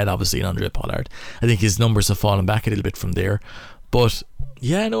 which they had obviously in Andre Pollard. I think his numbers have fallen back a little bit from there. But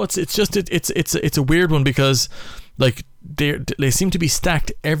yeah, no, it's a weird one, because like they seem to be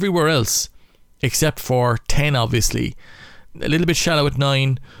stacked everywhere else except for 10, obviously. A little bit shallow at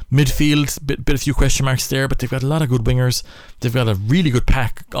 9. Midfield, bit a few question marks there, but they've got a lot of good wingers. They've got a really good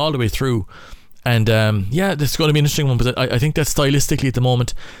pack all the way through. And this is going to be an interesting one, but I think that stylistically at the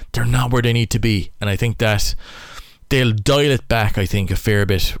moment they're not where they need to be, and I think that they'll dial it back, I think, a fair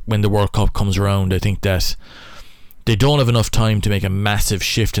bit when the World Cup comes around. I think that they don't have enough time to make a massive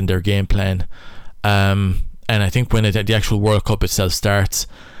shift in their game plan, and I think when the actual World Cup itself starts,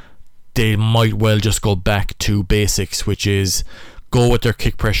 they might well just go back to basics, which is go with their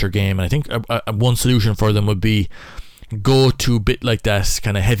kick pressure game. And I think one solution for them would be go to a bit like that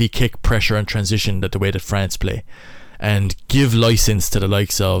kind of heavy kick pressure and transition, that the way that France play, and give license to the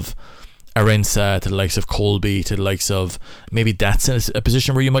likes of Arensa, to the likes of Colby, to the likes of maybe that's a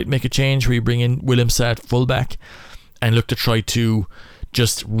position where you might make a change, where you bring in Williams at fullback and look to try to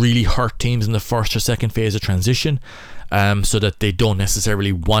just really hurt teams in the first or second phase of transition, so that they don't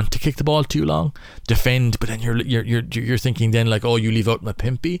necessarily want to kick the ball too long, defend. But then you're thinking then like, oh, you leave out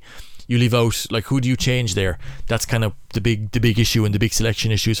Mapimpi, you leave out, like, who do you change there? That's kind of the big issue and the big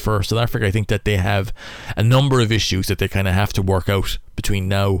selection issues for South Africa. I think that they have a number of issues that they kind of have to work out between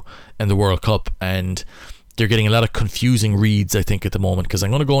now and the World Cup, and they're getting a lot of confusing reads, I think, at the moment, because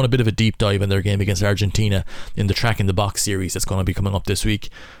I'm going to go on a bit of a deep dive in their game against Argentina in the Track in the Box series that's going to be coming up this week.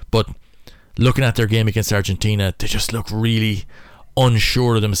 But looking at their game against Argentina, they just look really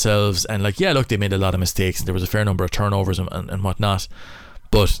unsure of themselves, and like, yeah, look, they made a lot of mistakes and there was a fair number of turnovers and whatnot,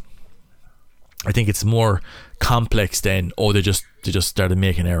 but I think it's more complex than, oh, they just started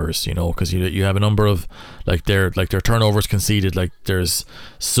making errors, you know, because you have a number of like their turnovers conceded. Like, there's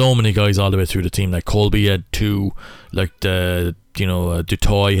so many guys all the way through the team. Like Colby had 2, like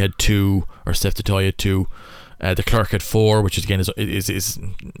Dutoy had 2, or Steph Dutoy had 2. De Klerk had 4, which again is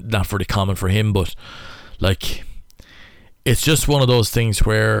not very common for him, but like, it's just one of those things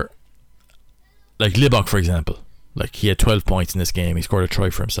where, like Libok, for example, like he had 12 points in this game. He scored a try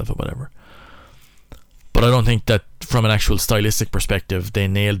for himself or whatever. But I don't think that from an actual stylistic perspective they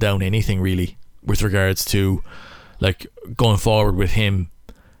nailed down anything really with regards to like going forward with him.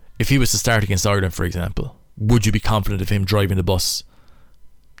 If he was to start against Ireland, for example, would you be confident of him driving the bus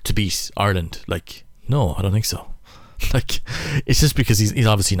to beat Ireland? Like, no, I don't think so. Like, it's just because he's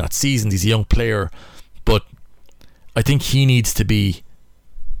obviously not seasoned, he's a young player, but I think he needs to be,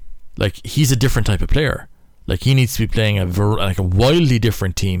 like, he's a different type of player. Like, he needs to be playing a wildly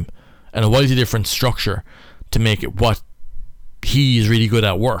different team and a wildly different structure to make it what he is really good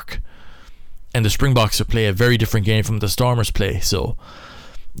at work. And the Springboks will play a very different game from the Stormers play. So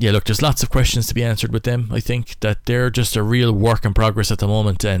yeah, look, there's lots of questions to be answered with them. I think that they're just a real work in progress at the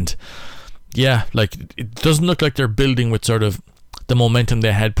moment, and yeah, like, it doesn't look like they're building with sort of the momentum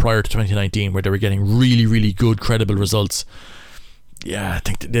they had prior to 2019, where they were getting really, really good, credible results. Yeah, I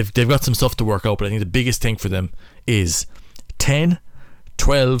think they've got some stuff to work out, but I think the biggest thing for them is 10,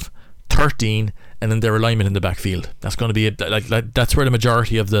 12, 13, and then their alignment in the backfield. That's going to be like that's where the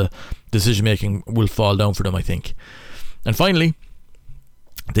majority of the decision making will fall down for them, I think. And finally,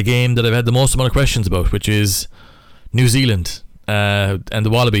 the game that I've had the most amount of questions about, which is New Zealand and the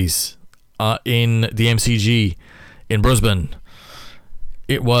Wallabies in the MCG in Brisbane.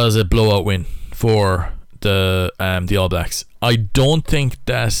 It was a blowout win for the All Blacks. I don't think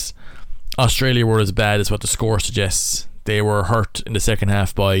that Australia were as bad as what the score suggests. They were hurt in the second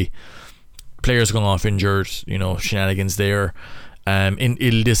half by players going off injured, you know, shenanigans there, in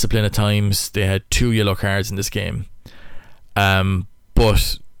ill discipline at times. They had 2 yellow cards in this game,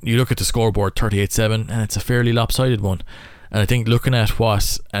 but you look at the scoreboard, 38-7, and it's a fairly lopsided one. And I think looking at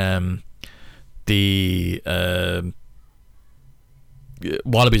what the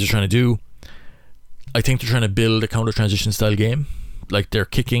Wallabies are trying to do, I think they're trying to build a counter transition style game. Like, their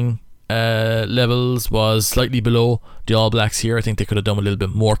kicking levels was slightly below the All Blacks here. I think they could have done a little bit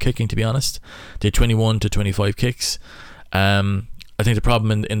more kicking, to be honest. They had 21 to 25 kicks. I think the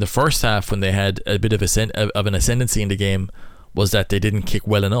problem in the first half, when they had a bit of an ascendancy in the game, was that they didn't kick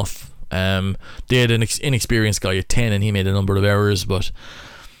well enough. They had an inexperienced guy at 10 and he made a number of errors, but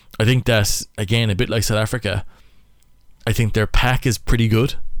I think that, again, a bit like South Africa, I think their pack is pretty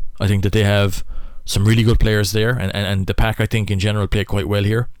good. I think that they have some really good players there, and the pack, I think, in general, play quite well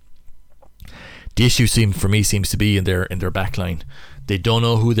here. The issue seems to be in their back line. They don't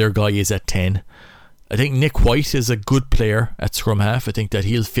know who their guy is at 10. I think Nick White is a good player at scrum half. I think that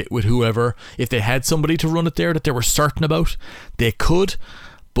he'll fit with whoever. If they had somebody to run it there that they were certain about, they could.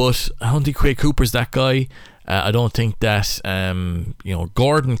 But I don't think Craig Cooper's that guy. I don't think that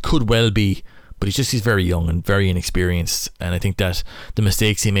Gordon could well be, but he's very young and very inexperienced. And I think that the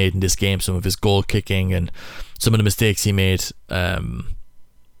mistakes he made in this game, some of his goal kicking and some of the mistakes he made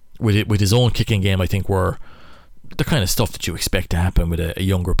with his own kicking game, I think were the kind of stuff that you expect to happen with a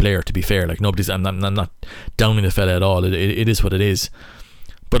younger player, to be fair. Like, I'm not downing the fella at all. It is what it is.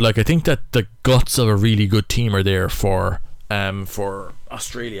 But like, I think that the guts of a really good team are there for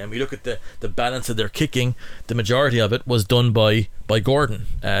Australia. And we look at the balance of their kicking, the majority of it was done by Gordon.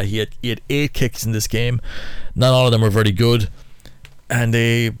 He had 8 kicks in this game. Not all of them were very good, and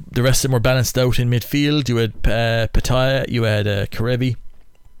the rest of them were balanced out in midfield. You had Pataya, you had Karevi,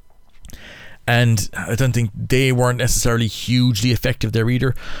 and I don't think they weren't necessarily hugely effective there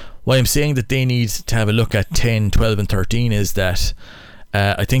either. Why I'm saying that they need to have a look at 10, 12 and 13 is that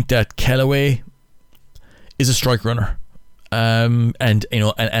I think that Kellaway is a strike runner, and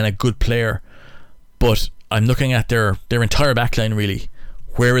a good player. But I'm looking at their entire backline really.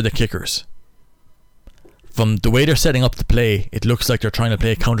 Where are the kickers? From the way they're setting up the play, it looks like they're trying to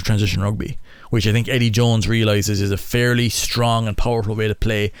play counter transition rugby, which I think Eddie Jones realises is a fairly strong and powerful way to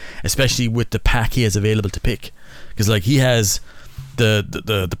play, especially with the pack he has available to pick. Because like he has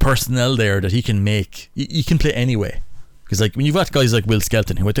the personnel there that he can make. He can play anyway. Because like when you've got guys like Will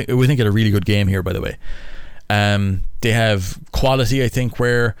Skelton, who we think had a really good game here, by the way. They have quality, I think,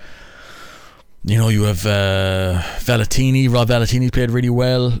 where you have Rob Valentini played really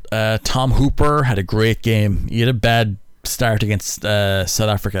well. Tom Hooper had a great game. He had a bad start against South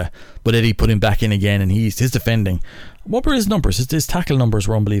Africa, but Eddie put him back in again, and his defending. What were his numbers? His tackle numbers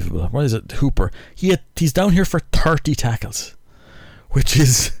were unbelievable. What is it? Hooper. He's down here for 30 tackles, which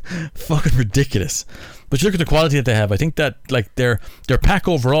is fucking ridiculous. But you look at the quality that they have. I think that like their pack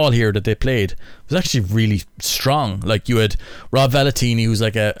overall here that they played was actually really strong. Like you had Rob Valentini, who's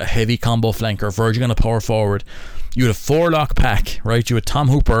like a heavy combo flanker, verging on a power forward. You had a 4-lock pack, right? You had Tom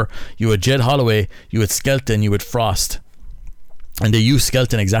Hooper, you had Jed Holloway, you had Skelton, you had Frost. And they used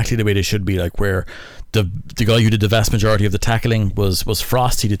Skelton exactly the way they should be, like where the guy who did the vast majority of the tackling was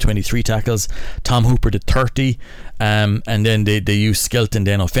Frost. He did 23 tackles. Tom Hooper did 30, and then they used Skelton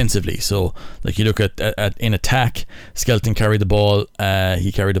then offensively. So like you look at in attack, Skelton carried the ball.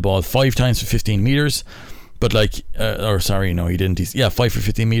 He carried the ball 5 times for 15 meters, but like he didn't. 5 for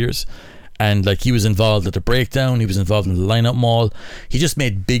 15 meters. And like he was involved at the breakdown, he was involved in the lineup maul. He just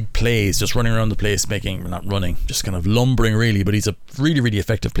made big plays, just running around the place, just kind of lumbering really. But he's a really, really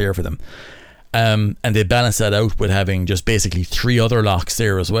effective player for them. And they balanced that out with having just basically 3 other locks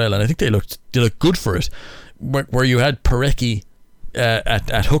there as well. And I think they looked good for it. Where you had Parecki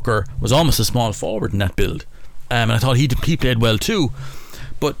at hooker was almost a small forward in that build. And I thought he played well too.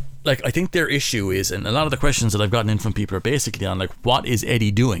 But like I think their issue is, and a lot of the questions that I've gotten in from people are basically on like, what is Eddie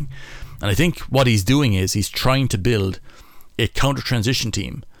doing? And I think what he's doing is he's trying to build a counter transition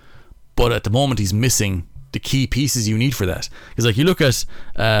team, but at the moment he's missing the key pieces you need for that. Because like you look at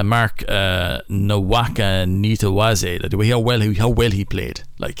Mark Nawaka Nitawaze, the way how well he played,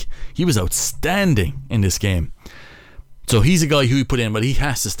 like he was outstanding in this game. So he's a guy who he put in, but he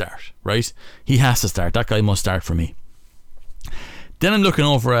has to start, right? He has to start. That guy must start for me. Then I'm looking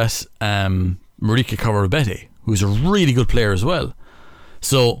over at Marika Kawarabete, who's a really good player as well.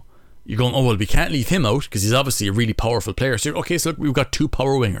 So you're going, oh well, we can't leave him out because he's obviously a really powerful player. So look, we've got 2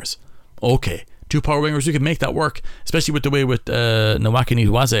 power wingers. Okay, 2 power wingers, we can make that work, especially with the way with Nawaka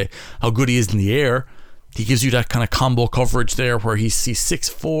Nitawaze, how good he is in the air. He gives you that kind of combo coverage there where he's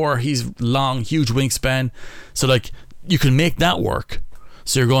 6'4", he's long, huge wingspan. So like you can make that work.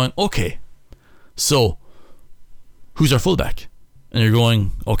 So you're going, okay, so who's our fullback? And you're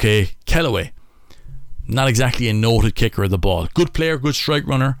going, okay, Kellaway, not exactly a noted kicker of the ball, good player, good strike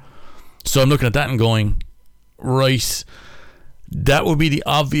runner. So I'm looking at that and going, right, that would be the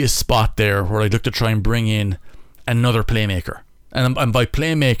obvious spot there where I'd look to try and bring in another playmaker. And by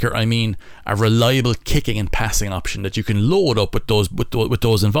playmaker, I mean a reliable kicking and passing option that you can load up with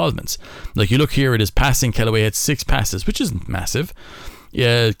those involvements. Like you look here at his passing, Kellaway had 6 passes, which isn't massive.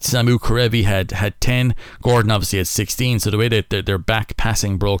 Yeah, Samu Karevi had 10. Gordon obviously had 16. So the way that their back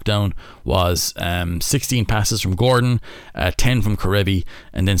passing broke down was 16 passes from Gordon, 10 from Karevi,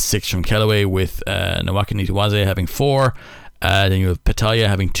 and then 6 from Kellaway, with Nawaka Nitawaze having 4. Then you have Pataya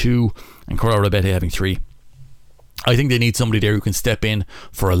having 2, and Kawarabete having 3. I think they need somebody there who can step in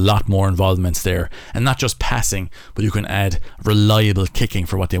for a lot more involvements there, and not just passing, but you can add reliable kicking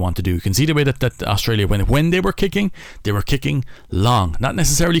for what they want to do. You can see the way that Australia, when they were kicking long, not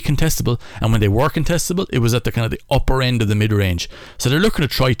necessarily contestable, and when they were contestable, it was at the kind of the upper end of the mid-range. So they're looking to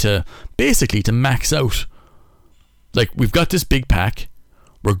try to basically to max out. Like, we've got this big pack,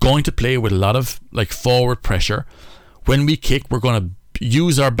 we're going to play with a lot of like forward pressure. When we kick, we're going to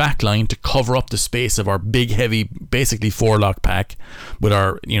use our back line to cover up the space of our big, heavy, basically 4-lock pack with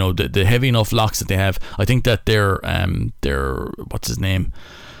our, the heavy enough locks that they have. I think that their what's his name,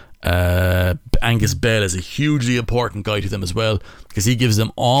 Angus Bell, is a hugely important guy to them as well, because he gives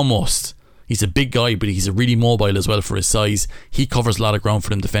them he's a big guy, but he's a really mobile as well for his size. He covers a lot of ground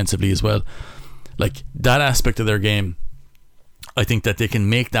for them defensively as well. Like that aspect of their game, I think that they can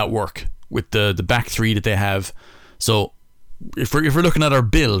make that work with the back 3 that they have. So if we're looking at our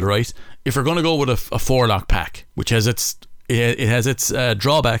build, right, if we're going to go with a 4-lock pack, which has its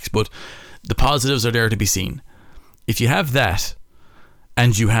drawbacks, but the positives are there to be seen. If you have that,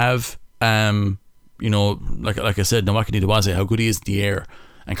 and you have like I said, Nawaka Nitawaze, how good he is in the air,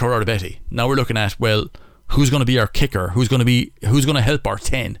 and Kawarabete, now we're looking at, well, who's going to be our kicker? Who's going to help our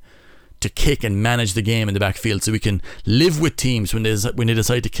 10 to kick and manage the game in the backfield, so we can live with teams when they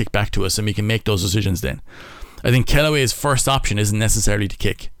decide to kick back to us, and we can make those decisions then. I think Kellaway's first option isn't necessarily to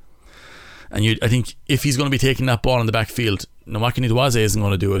kick. And I think if he's going to be taking that ball in the backfield, Nawaki Nidwaze isn't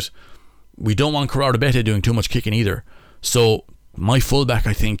going to do it. We don't want Corrado Bete doing too much kicking either. So my fullback,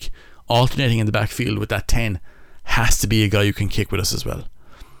 I think, alternating in the backfield with that 10 has to be a guy who can kick with us as well.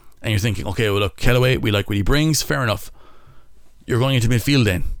 And you're thinking, okay, well look, Kellaway, we like what he brings, fair enough. You're going into midfield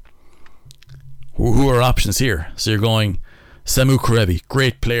then. Who are options here? So you're going Samu Karevi,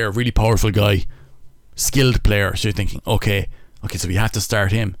 great player, really powerful guy, skilled player. So you're thinking, okay, so we have to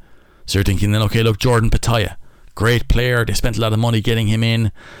start him. So you're thinking then, okay, look, Jordan Pataya, great player. They spent a lot of money getting him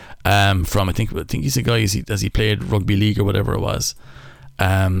in from I think he's a guy as he played rugby league or whatever it was.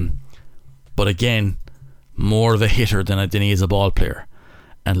 But again, more of a hitter than he is a ball player.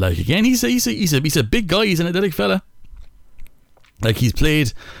 And like again, he's a big guy. He's an athletic fella. Like he's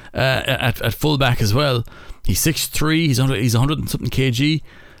played at fullback as well. He's 6'3". He's 100 and something kg.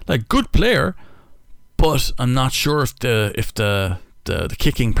 Like good player, but I'm not sure if the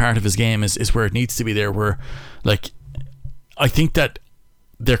kicking part of his game is where it needs to be there. Where like I think that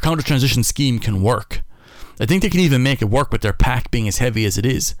their counter transition scheme can work. I think they can even make it work with their pack being as heavy as it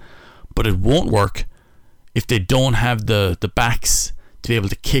is, but it won't work if they don't have the backs to be able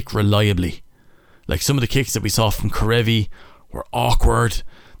to kick reliably. Like some of the kicks that we saw from Karevi were awkward.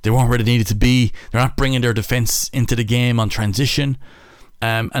 They weren't where they needed to be. They're not bringing their defense into the game on transition.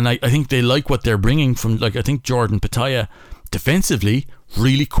 And I think they like what they're bringing from, like, I think Jordan Pataya defensively,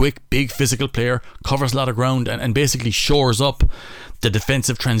 really quick, big physical player, covers a lot of ground and basically shores up the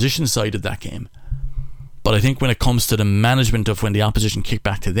defensive transition side of that game. But I think when it comes to the management of when the opposition kick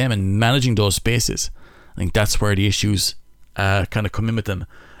back to them and managing those spaces, I think that's where the issues kind of come in with them,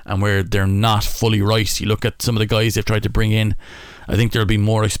 and where they're not fully right. You look at some of the guys they've tried to bring in, I think there'll be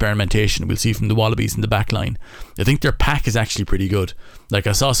more experimentation we'll see from the Wallabies in the back line. I think their pack is actually pretty good. Like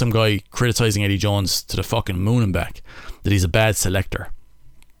I saw some guy criticising Eddie Jones to the fucking moon and back, that he's a bad selector.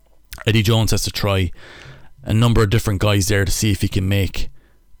 Eddie Jones has to try a number of different guys there to see if he can make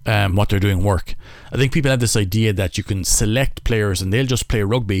what they're doing work. I think people have this idea that you can select players and they'll just play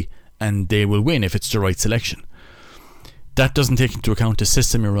rugby and they will win if it's the right selection. That doesn't take into account the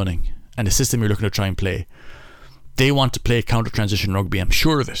system you're running and the system you're looking to try and play. They want to play counter-transition rugby, I'm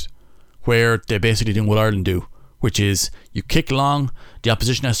sure of it, where they're basically doing what Ireland do, which is you kick long, the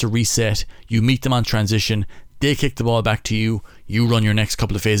opposition has to reset, you meet them on transition, they kick the ball back to you, you run your next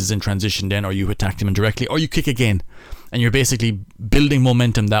couple of phases in transition then, or you attack them indirectly, or you kick again, and you're basically building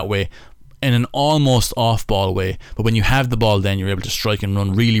momentum that way in an almost off-ball way. But when you have the ball, then you're able to strike and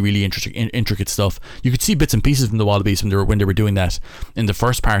run really, really intricate stuff. You could see bits and pieces from the Wallabies when they were doing that in the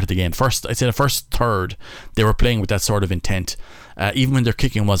first part of the game. I'd say the first third, they were playing with that sort of intent. Even when their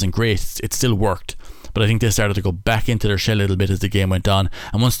kicking wasn't great, it still worked. But I think they started to go back into their shell a little bit as the game went on.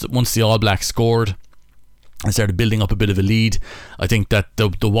 And once the All Blacks scored and started building up a bit of a lead, I think that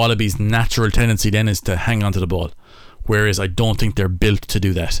the Wallabies' natural tendency then is to hang on to the ball, whereas I don't think they're built to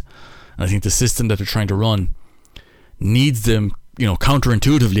do that. And I think the system that they're trying to run needs them,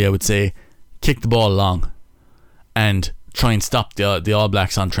 counterintuitively, I would say, kick the ball long and try and stop the All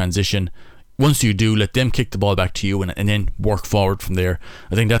Blacks on transition. Once you do, let them kick the ball back to you and then work forward from there.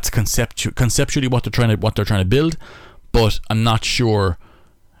 I think that's conceptually what they're trying to build, but I'm not sure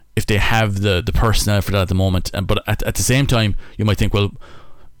if they have the personnel for that at the moment. But at the same time, you might think, well,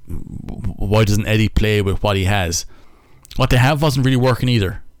 why doesn't Eddie play with what he has? What they have wasn't really working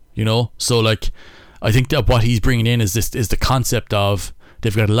either. So like I think that what he's bringing in is the concept of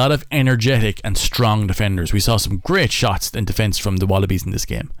they've got a lot of energetic and strong defenders. We saw some great shots in defence from the Wallabies in this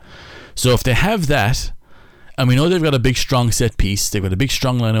game. So if they have that, and we know they've got a big strong set piece, they've got a big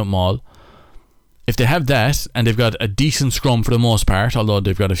strong line out maul, if they have that and they've got a decent scrum for the most part, although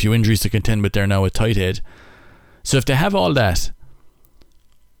they've got a few injuries to contend with there now with Tighthead, so if they have all that,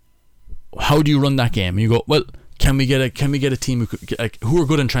 how do you run that game? And you go, well, Can we get a team who are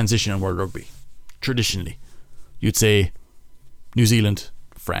good in transition in World Rugby? Traditionally, you'd say New Zealand,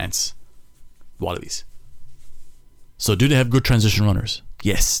 France, Wallabies. So do they have good transition runners?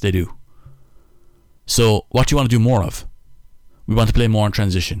 Yes, they do. So what do you want to do more of? We want to play more in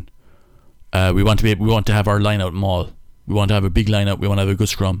transition. We want to have our line out maul. We want to have a big line out. We want to have a good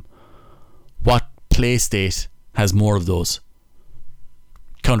scrum. What play state has more of those?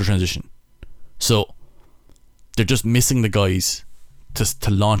 Counter transition. So they're just missing the guys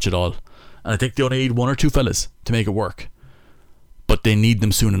to launch it all, and I think they only need one or two fellas to make it work, but they need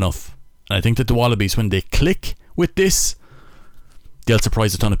them soon enough. And I think that the Wallabies, when they click with this, they'll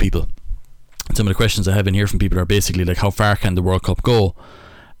surprise a ton of people. And some of the questions I have in here from people are basically like, how far can the World Cup go?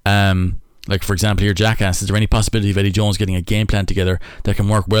 Like for example here, Jack asks, is there any possibility of Eddie Jones getting a game plan together that can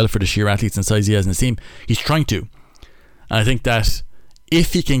work well for the sheer athletes and size he has in the team? He's trying to, and I think that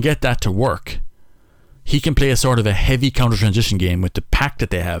if he can get that to work, he can play a sort of a heavy counter transition game with the pack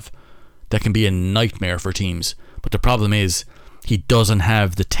that they have that can be a nightmare for teams. But the problem is he doesn't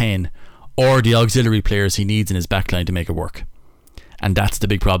have the 10 or the auxiliary players he needs in his backline to make it work, and that's the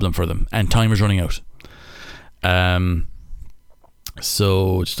big problem for them, and time is running out.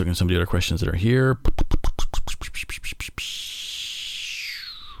 So just looking at some of the other questions that are here.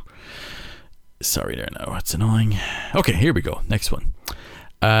 Sorry there now, it's annoying. Okay, here we go. Next one.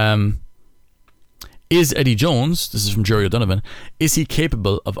 Is Eddie Jones, this is from Jerry O'Donovan, is he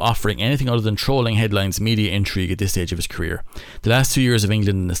capable of offering anything other than trolling headlines, media intrigue at this stage of his career? The last 2 years of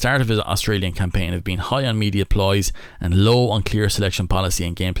England and the start of his Australian campaign have been high on media ploys and low on clear selection policy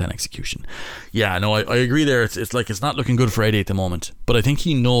and game plan execution. Yeah, no, I agree there. It's like it's not looking good for Eddie at the moment, but I think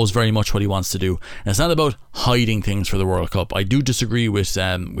he knows very much what he wants to do, and it's not about hiding things for the World Cup. I do disagree with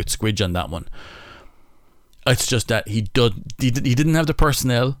Squidge on that one. It's just that he didn't have the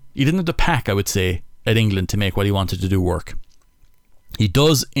personnel, he didn't have the pack, I would say, at England to make what he wanted to do work. He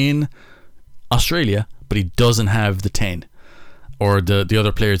does in Australia, but he doesn't have the 10 or the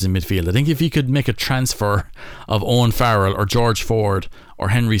other players in midfield. I think if he could make a transfer of Owen Farrell or George Ford or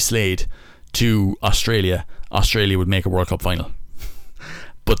Henry Slade to Australia would make a World Cup final.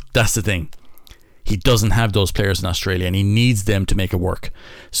 But that's the thing, he doesn't have those players in Australia, and he needs them to make it work.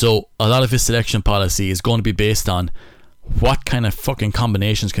 So a lot of his selection policy is going to be based on what kind of fucking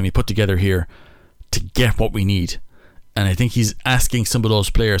combinations can we put together here to get what we need. And I think he's asking some of those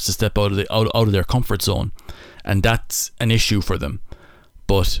players to step out of their comfort zone, and that's an issue for them.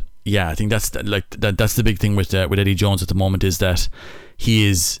 But yeah, I think that's the big thing with Eddie Jones at the moment, is that he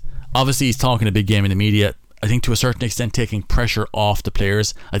is obviously, he's talking a big game in the media, I think to a certain extent taking pressure off the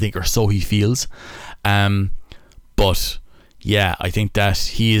players, I think, or so he feels. But yeah, I think that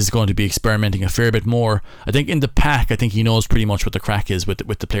he is going to be experimenting a fair bit more. I think in the pack, I think he knows pretty much what the crack is with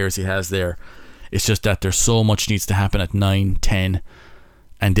the players he has there. It's just that there's so much needs to happen at 9, 10,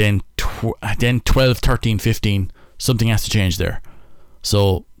 and then 12, 13, 15. Something has to change there.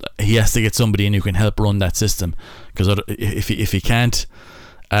 So he has to get somebody in who can help run that system, because if he can't,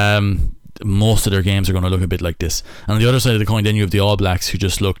 most of their games are going to look a bit like this. And on the other side of the coin, then you have the All Blacks, who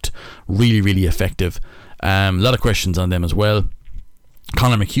just looked really, really effective. A lot of questions on them as well.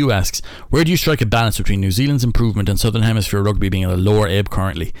 Conor McHugh asks, where do you strike a balance between New Zealand's improvement and Southern Hemisphere rugby being at a lower ebb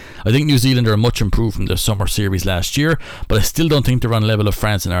currently? I think New Zealand are much improved from their summer series last year, but I still don't think they're on the level of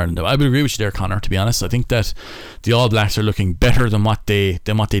France and Ireland. I would agree with you there, Conor, to be honest. I think that the All Blacks are looking better than what they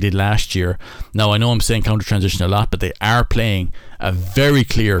did last year. Now, I know I'm saying counter transition a lot, but they are playing a very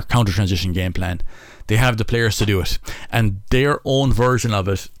clear counter transition game plan. They have the players to do it, and their own version of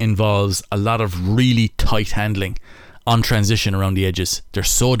it involves a lot of really tight handling on transition around the edges. They're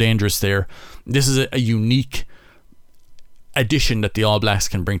so dangerous there. This is a unique addition that the All Blacks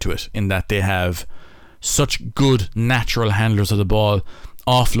can bring to it, in that they have such good natural handlers of the ball,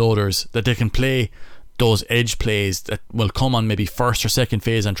 offloaders, that they can play those edge plays that will come on maybe first or second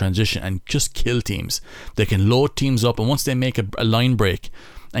phase on transition and just kill teams. They can load teams up, and once they make a line break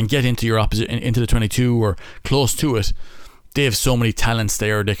and get into your opposite, into the 22 or close to it, they have so many talents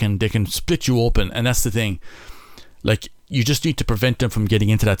there. They can split you open, and that's the thing. Like, you just need to prevent them from getting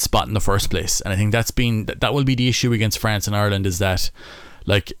into that spot in the first place. And I think that will be the issue against France and Ireland, is that,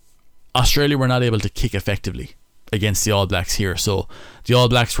 like, Australia were not able to kick effectively against the All Blacks here. So the All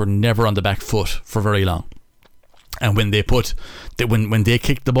Blacks were never on the back foot for very long. And when they when they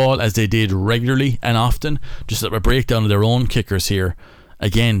kicked the ball, as they did regularly and often, just a breakdown of their own kickers here,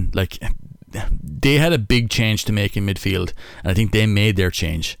 again, like, they had a big change to make in midfield, and I think they made their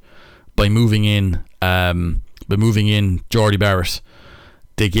change by moving in Jordy Barrett.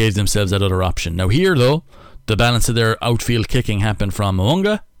 They gave themselves that other option. Now here, though, the balance of their outfield kicking happened from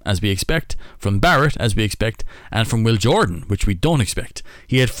Mo'unga, as we expect, from Barrett, as we expect, and from Will Jordan, which we don't expect.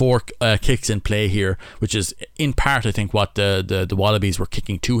 He had 4 kicks in play here, which is in part, I think, what the Wallabies were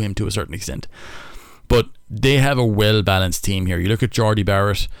kicking to him to a certain extent. But they have a well-balanced team here. You look at Jordy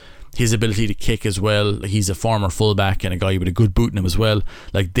Barrett, his ability to kick as well. He's a former fullback and a guy with a good boot in him as well.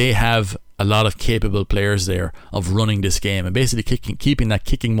 Like, they have a lot of capable players there of running this game and basically keeping that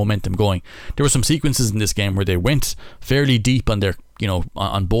kicking momentum going. There were some sequences in this game where they went fairly deep on their,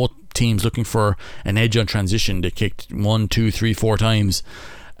 on both teams, looking for an edge on transition. They kicked 1, 2, 3, 4 times,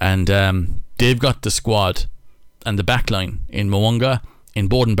 and they've got the squad and the back line in Mo'unga, in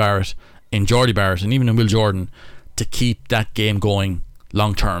Beauden Barrett, in Jordy Barrett, and even in Will Jordan, to keep that game going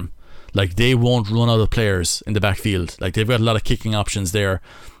long term. Like, they won't run out of players in the backfield. Like, they've got a lot of kicking options there.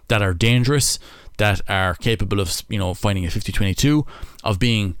 that are dangerous, that are capable of, finding a 50-22, of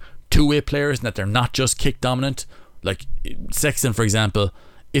being two-way players, and that they're not just kick dominant. Like Sexton, for example,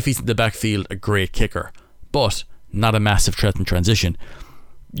 if he's in the backfield, a great kicker, but not a massive threat in transition.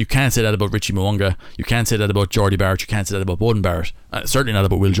 You can't say that about Richie Mwanga. You can't say that about Jordy Barrett. You can't say that about Bowden Barrett. Certainly not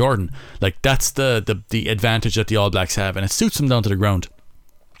about Will Jordan. Like, that's the advantage that the All Blacks have, and it suits them down to the ground.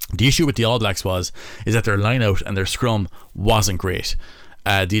 The issue with the All Blacks is that their line out and their scrum wasn't great.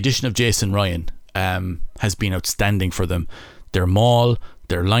 The addition of Jason Ryan has been outstanding for them. Their maul,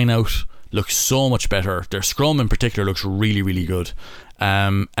 their line out looks so much better. Their scrum in particular looks really, really good.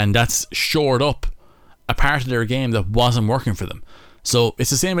 And that's shored up a part of their game that wasn't working for them. So it's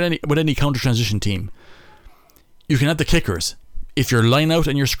the same with any counter transition team. You can have the kickers. If your line out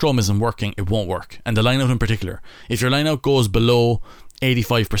and your scrum isn't working, it won't work. And the line out in particular, if your line out goes below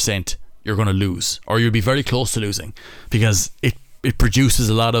 85%, you're going to lose, or you'll be very close to losing, because it produces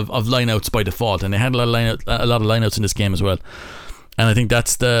a lot of line outs by default, and they had a lot of line outs in this game as well. And I think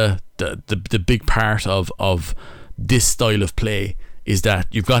that's the big part of this style of play, is that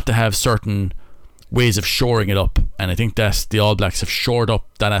you've got to have certain ways of shoring it up, and I think that the All Blacks have shored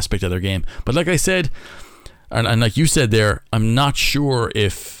up that aspect of their game. But like I said, and like you said there, I'm not sure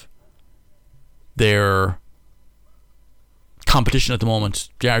if their competition at the moment,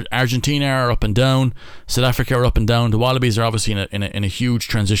 Argentina are up and down, South Africa are up and down, the Wallabies are obviously in a huge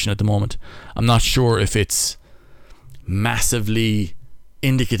transition at the moment. I'm not sure if it's massively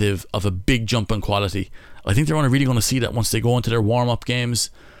indicative of a big jump in quality. I think they're only really going to see that once they go into their warm-up games.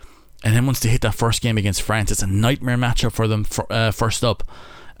 And then once they hit that first game against France, it's a nightmare matchup for them first up,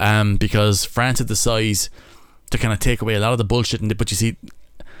 because France had the size to kind of take away a lot of the bullshit. But you see,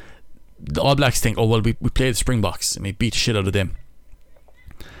 the All Blacks think, oh well, we play the Springboks and we beat the shit out of them.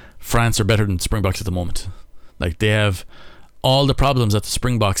 France are better than the Springboks at the moment. Like, they have all the problems that the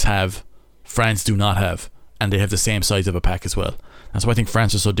Springboks have, France do not have, and they have the same size of a pack as well. That's why I think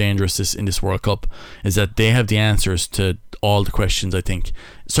France is so dangerous in this World Cup, is that they have the answers to all the questions, I think,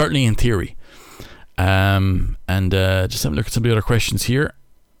 certainly in theory. And just have a look at some of the other questions here.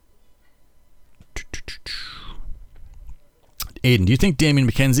 Aidan, do you think Damien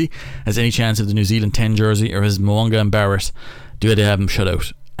McKenzie has any chance of the New Zealand 10 jersey, or has Mwanga and Barrett, do they have him shut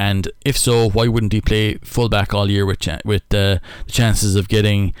out? And if so, why wouldn't he play fullback all year with the chances of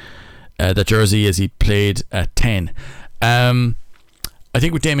getting that jersey, as he played at 10? I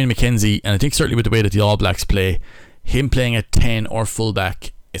think with Damien McKenzie, and I think certainly with the way that the All Blacks play, him playing at 10 or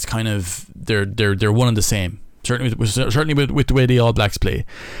fullback, it's kind of they're one and the same. Certainly with the way the All Blacks play,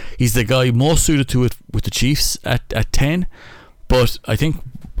 he's the guy most suited to it with the Chiefs at 10. But I think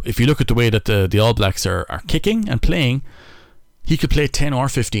if you look at the way that the All Blacks are kicking and playing, he could play 10 or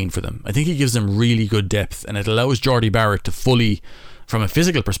 15 for them. I think he gives them really good depth, and it allows Jordy Barrett to fully, from a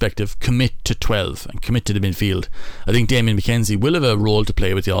physical perspective, commit to 12 and commit to the midfield. I think Damien McKenzie will have a role to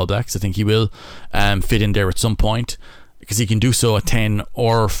play with the All Blacks. I think he will fit in there at some point, because he can do so at 10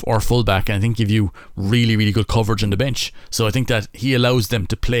 or fullback, and I think give you really, really good coverage on the bench. So I think that he allows them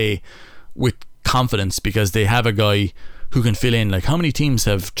to play with confidence, because they have a guy who can fill in. Like, how many teams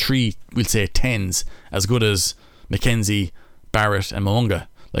have three, we'll say, 10s as good as McKenzie, Barrett and Mwanga?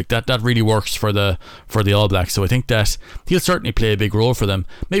 Like, that really works for the All Blacks. So I think that he'll certainly play a big role for them.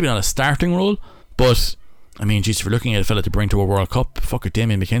 Maybe not a starting role, but I mean, geez, if we're looking at a fella to bring to a World Cup, fuck it,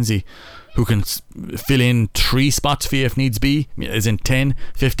 Damien McKenzie, who can fill in 3 spots for you if needs be, as in 10,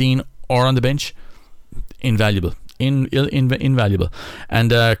 15 or on the bench, invaluable. Invaluable.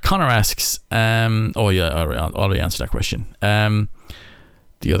 And Connor asks, oh yeah, I already answered that question.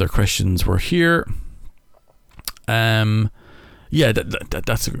 The other questions were here. Yeah,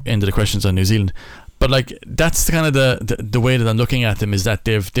 that's the end of the questions on New Zealand. But like, that's kind of the way that I'm looking at them, is that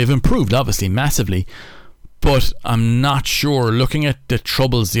they've improved obviously massively, but I'm not sure, looking at the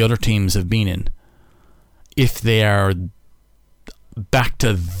troubles the other teams have been in, if they are back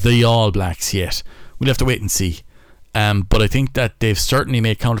to the All Blacks yet. We'll have to wait and see. But I think that they've certainly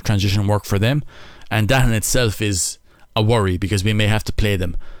made counter transition work for them, and that in itself is a worry, because we may have to play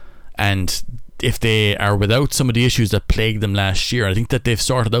them. And if they are without some of the issues that plagued them last year, I think that they've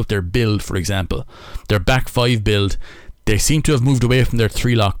sorted out their build. For example, their back 5 build, they seem to have moved away from their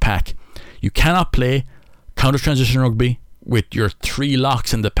 3-lock pack. You cannot play counter transition rugby with your 3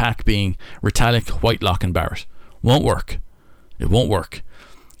 locks in the pack being Retallick, Whitelock and Barrett. Won't work. It won't work.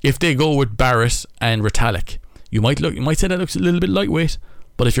 If they go with Barrett and Retallick, you might say that looks a little bit lightweight,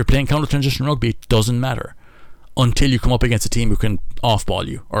 but if you're playing counter transition rugby, it doesn't matter until you come up against a team who can off-ball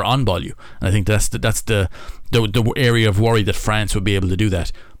you or on-ball you. And I think that's the area of worry, that France would be able to do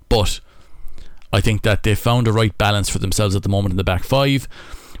that. But I think that they've found the right balance for themselves at the moment in the back 5.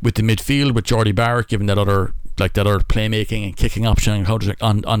 with the midfield, with Jordy Barrett giving that other playmaking and kicking option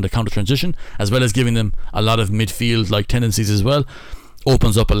on the counter transition, as well as giving them a lot of midfield like tendencies as well,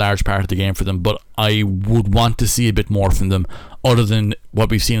 opens up a large part of the game for them. But I would want to see a bit more from them, other than what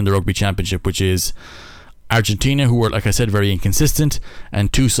we've seen in the Rugby Championship, which is Argentina, who are, like I said, very inconsistent,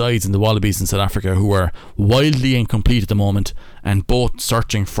 and two sides in the Wallabies in South Africa who are wildly incomplete at the moment, and both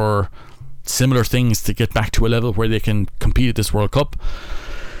searching for similar things to get back to a level where they can compete at this World Cup.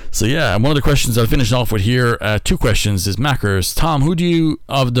 So yeah, and one of the questions I'll finish off with here, two questions, is Mackers. Tom, who do you,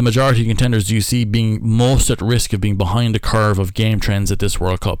 of the majority of contenders, do you see being most at risk of being behind the curve of game trends at this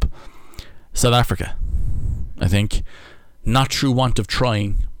World Cup? South Africa, I think. Not through want of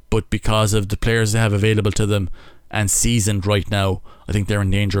trying, but because of the players they have available to them and seasoned right now. I think they're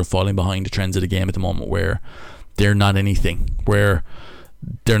in danger of falling behind the trends of the game at the moment, where they're not anything, where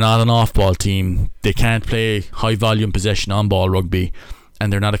they're not an off-ball team, they can't play high volume possession on ball rugby,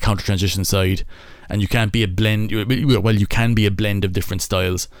 and they're not a counter transition side, and you can't be a blend. Well, you can be a blend of different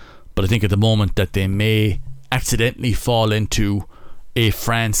styles, but I think at the moment that they may accidentally fall into a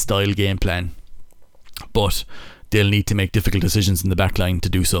France style game plan, but they'll need to make difficult decisions in the back line to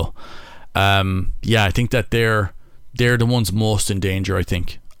do so. I think that they're the ones most in danger, I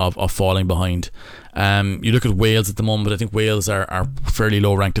think, of falling behind. You look at Wales at the moment, but I think Wales are fairly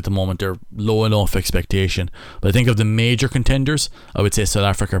low ranked at the moment. They're low enough expectation, but I think of the major contenders, I would say South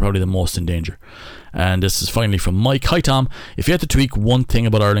Africa are probably the most in danger. And this is finally from Mike. Hi Tom, if you had to tweak one thing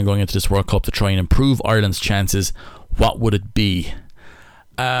about Ireland going into this World Cup to try and improve Ireland's chances, what would it be?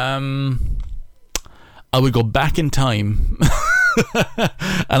 I would go back in time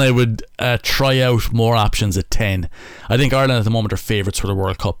and I would try out more options at 10. I think Ireland at the moment are favourites for the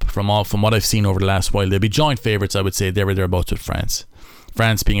World Cup. From what I've seen over the last while, they'll be joint favourites. I would say thereabouts with France.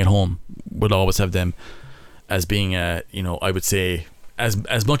 France being at home would always have them as being I would say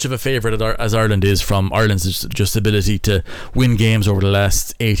as much of a favourite as Ireland is, from Ireland's just ability to win games over the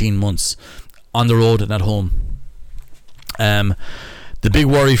last 18 months on the road and at home. The big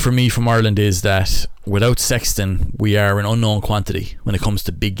worry for me from Ireland is that without Sexton, we are an unknown quantity when it comes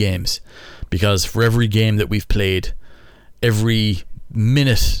to big games, because for every game that we've played, every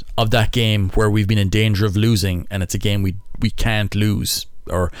minute of that game where we've been in danger of losing, and it's a game we can't lose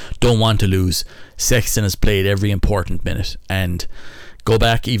or don't want to lose, Sexton has played every important minute. And go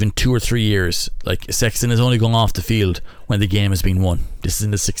back even 2 or 3 years, like, Sexton is only going off the field when the game has been won. This is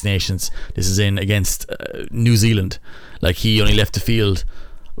in the Six Nations. This is in against New Zealand. Like, he only left the field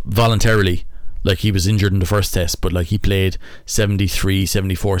voluntarily. Like, he was injured in the first test, but like, he played 73,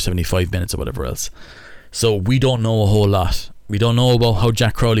 74, 75 minutes or whatever else. So we don't know a whole lot. We don't know about how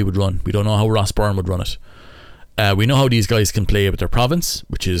Jack Crowley would run. We don't know how Ross Byrne would run it. We know how these guys can play with their province,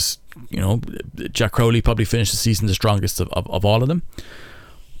 which is, Jack Crowley probably finished the season the strongest of all of them.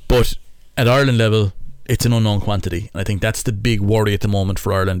 But at Ireland level, it's an unknown quantity. And I think that's the big worry at the moment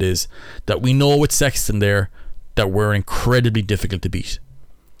for Ireland, is that we know with Sexton there that we're incredibly difficult to beat.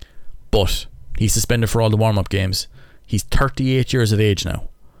 But he's suspended for all the warm-up games. He's 38 years of age now.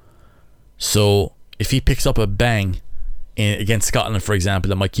 So if he picks up a bang against Scotland, for example,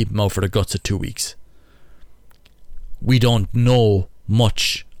 that might keep him out for the guts of 2 weeks. We don't know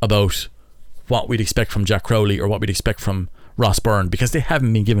much about what we'd expect from Jack Crowley or what we'd expect from Ross Byrne, because they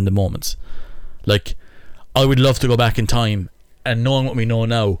haven't been given the moments. Like, I would love to go back in time, and knowing what we know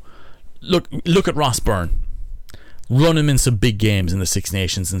now, look at Ross Byrne. Run him in some big games in the Six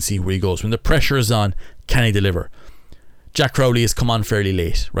Nations and see where he goes. When the pressure is on, can he deliver? Jack Crowley has come on fairly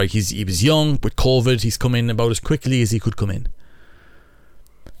late, right? He was young with COVID. He's come in about as quickly as he could come in.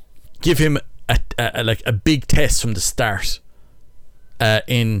 Give him a big test from the start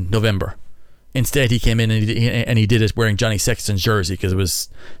in November. Instead, he came in and he did it wearing Johnny Sexton's jersey, because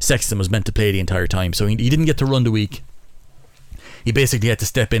Sexton was meant to play the entire time, so he didn't get to run the week. He basically had to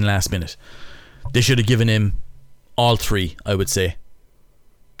step in last minute. They should have given him all three, I would say,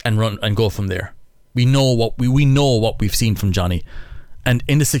 and run and go from there. We know what we've seen from Johnny, and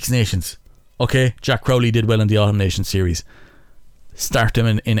in the Six Nations, okay, Jack Crowley did well in the Autumn Nations series. Start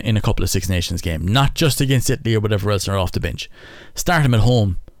him in a couple of Six Nations game, not just against Italy or whatever else, or off the bench. Start him at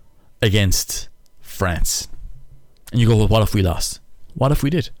home against France, and you go, well, what if we lost? What if we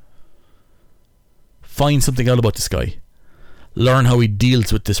did? Find something out about this guy. Learn how he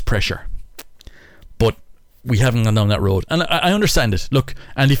deals with this pressure. But we haven't gone down that road, and I understand it. Look,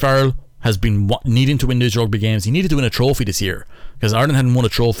 Andy Farrell has been needing to win these rugby games. He needed to win a trophy this year, because Ireland hadn't won a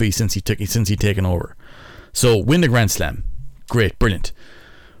trophy since he'd taken over. So win the Grand Slam. Great, brilliant.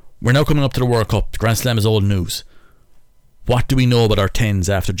 We're now coming up to the World Cup. The Grand Slam is old news. What do we know about our 10s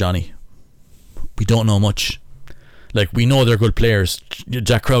after Johnny? We don't know much. Like, we know they're good players.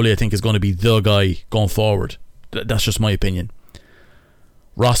 Jack Crowley, I think, is going to be the guy going forward. That's just my opinion.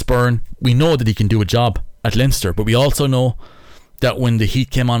 Ross Byrne, we know that he can do a job at Leinster, but we also know that when the heat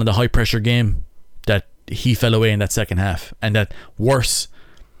came on in the high pressure game, that he fell away in that second half, and that worse,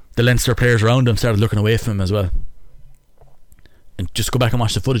 the Leinster players around him started looking away from him as well. And just go back and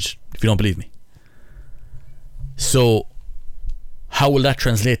watch the footage if you don't believe me. So how will that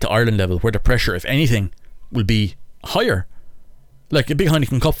translate to Ireland level, where the pressure, if anything, will be higher? Like a big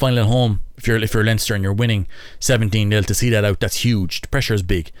Heineken Cup final at home, if you're Leinster and you're winning 17-0, to see that out, that's huge. The pressure is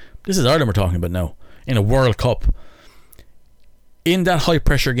big. This is Ireland we're talking about now, in a World Cup, in that high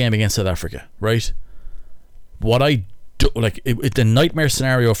pressure game against South Africa, right? What I do, the nightmare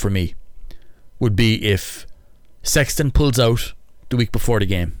scenario for me would be if Sexton pulls out the week before the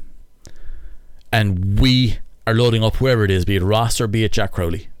game and we are loading up whoever it is, be it Ross or be it Jack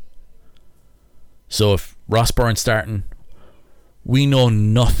Crowley. So if Ross Byrne's starting, we know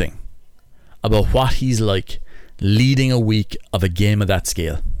nothing about what he's like leading a week of a game of that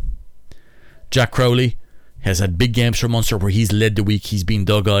scale. Jack Crowley has had big games for Munster where he's led the week, he's been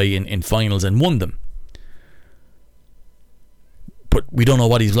the guy in finals and won them. But we don't know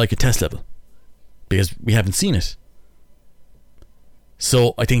what he's like at test level because we haven't seen it.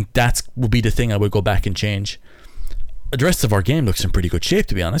 So I think that would be the thing I would go back and change. The rest of our game looks in pretty good shape,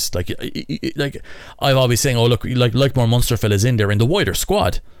 to be honest. Like I've always saying, oh look, like more Munster fellas in there in the wider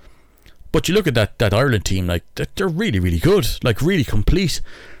squad. But you look at that Ireland team, like they're really, really good, like really complete.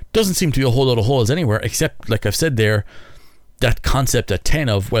 Doesn't seem to be a whole lot of holes anywhere, except, like I've said there, that concept at 10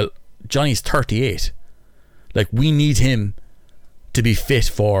 of, well, Johnny's 38. Like, we need him to be fit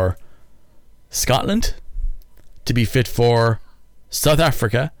for Scotland, to be fit for South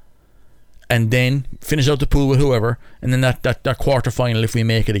Africa, and then finish out the pool with whoever, and then that quarter final, if we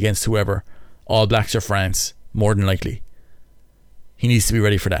make it against whoever, All Blacks or France, more than likely. He needs to be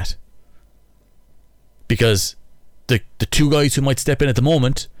ready for that. Because the two guys who might step in at the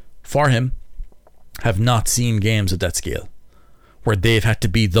moment for him have not seen games of that scale where they've had to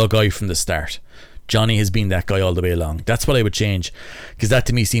be the guy from the start. Johnny has been that guy all the way along. That's what I would change, because that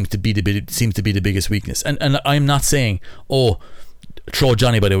to me seems to be the biggest weakness. And I'm not saying, oh, throw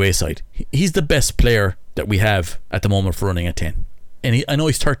Johnny by the wayside. He's the best player that we have at the moment for running at 10, and I know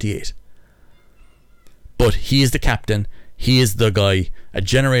he's 38, but he is the captain. He is the guy, a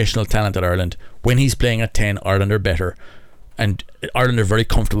generational talent at Ireland. When he's playing at 10, Ireland are better, and Ireland are very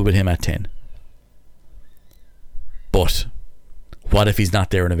comfortable with him at 10. But what if he's not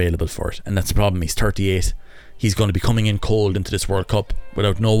there and available for it? And that's the problem. He's 38. He's going to be coming in cold into this World Cup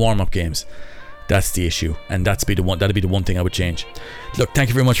without no warm-up games. That's the issue, and that'd be the one thing I would change. Look, thank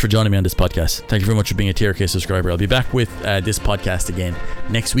you very much for joining me on this podcast. Thank you very much for being a TRK subscriber. I'll be back with this podcast again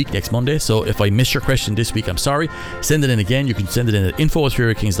next week, next Monday. So if I missed your question this week, I'm sorry. Send it in again. You can send it in at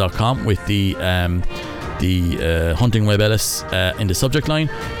info@fearofkings.com with the Hunting Webb Ellis in the subject line,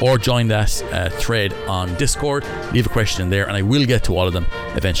 or join that thread on Discord. Leave a question in there and I will get to all of them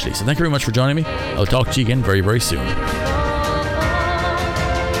eventually. So thank you very much for joining me. I'll talk to you again very, very soon.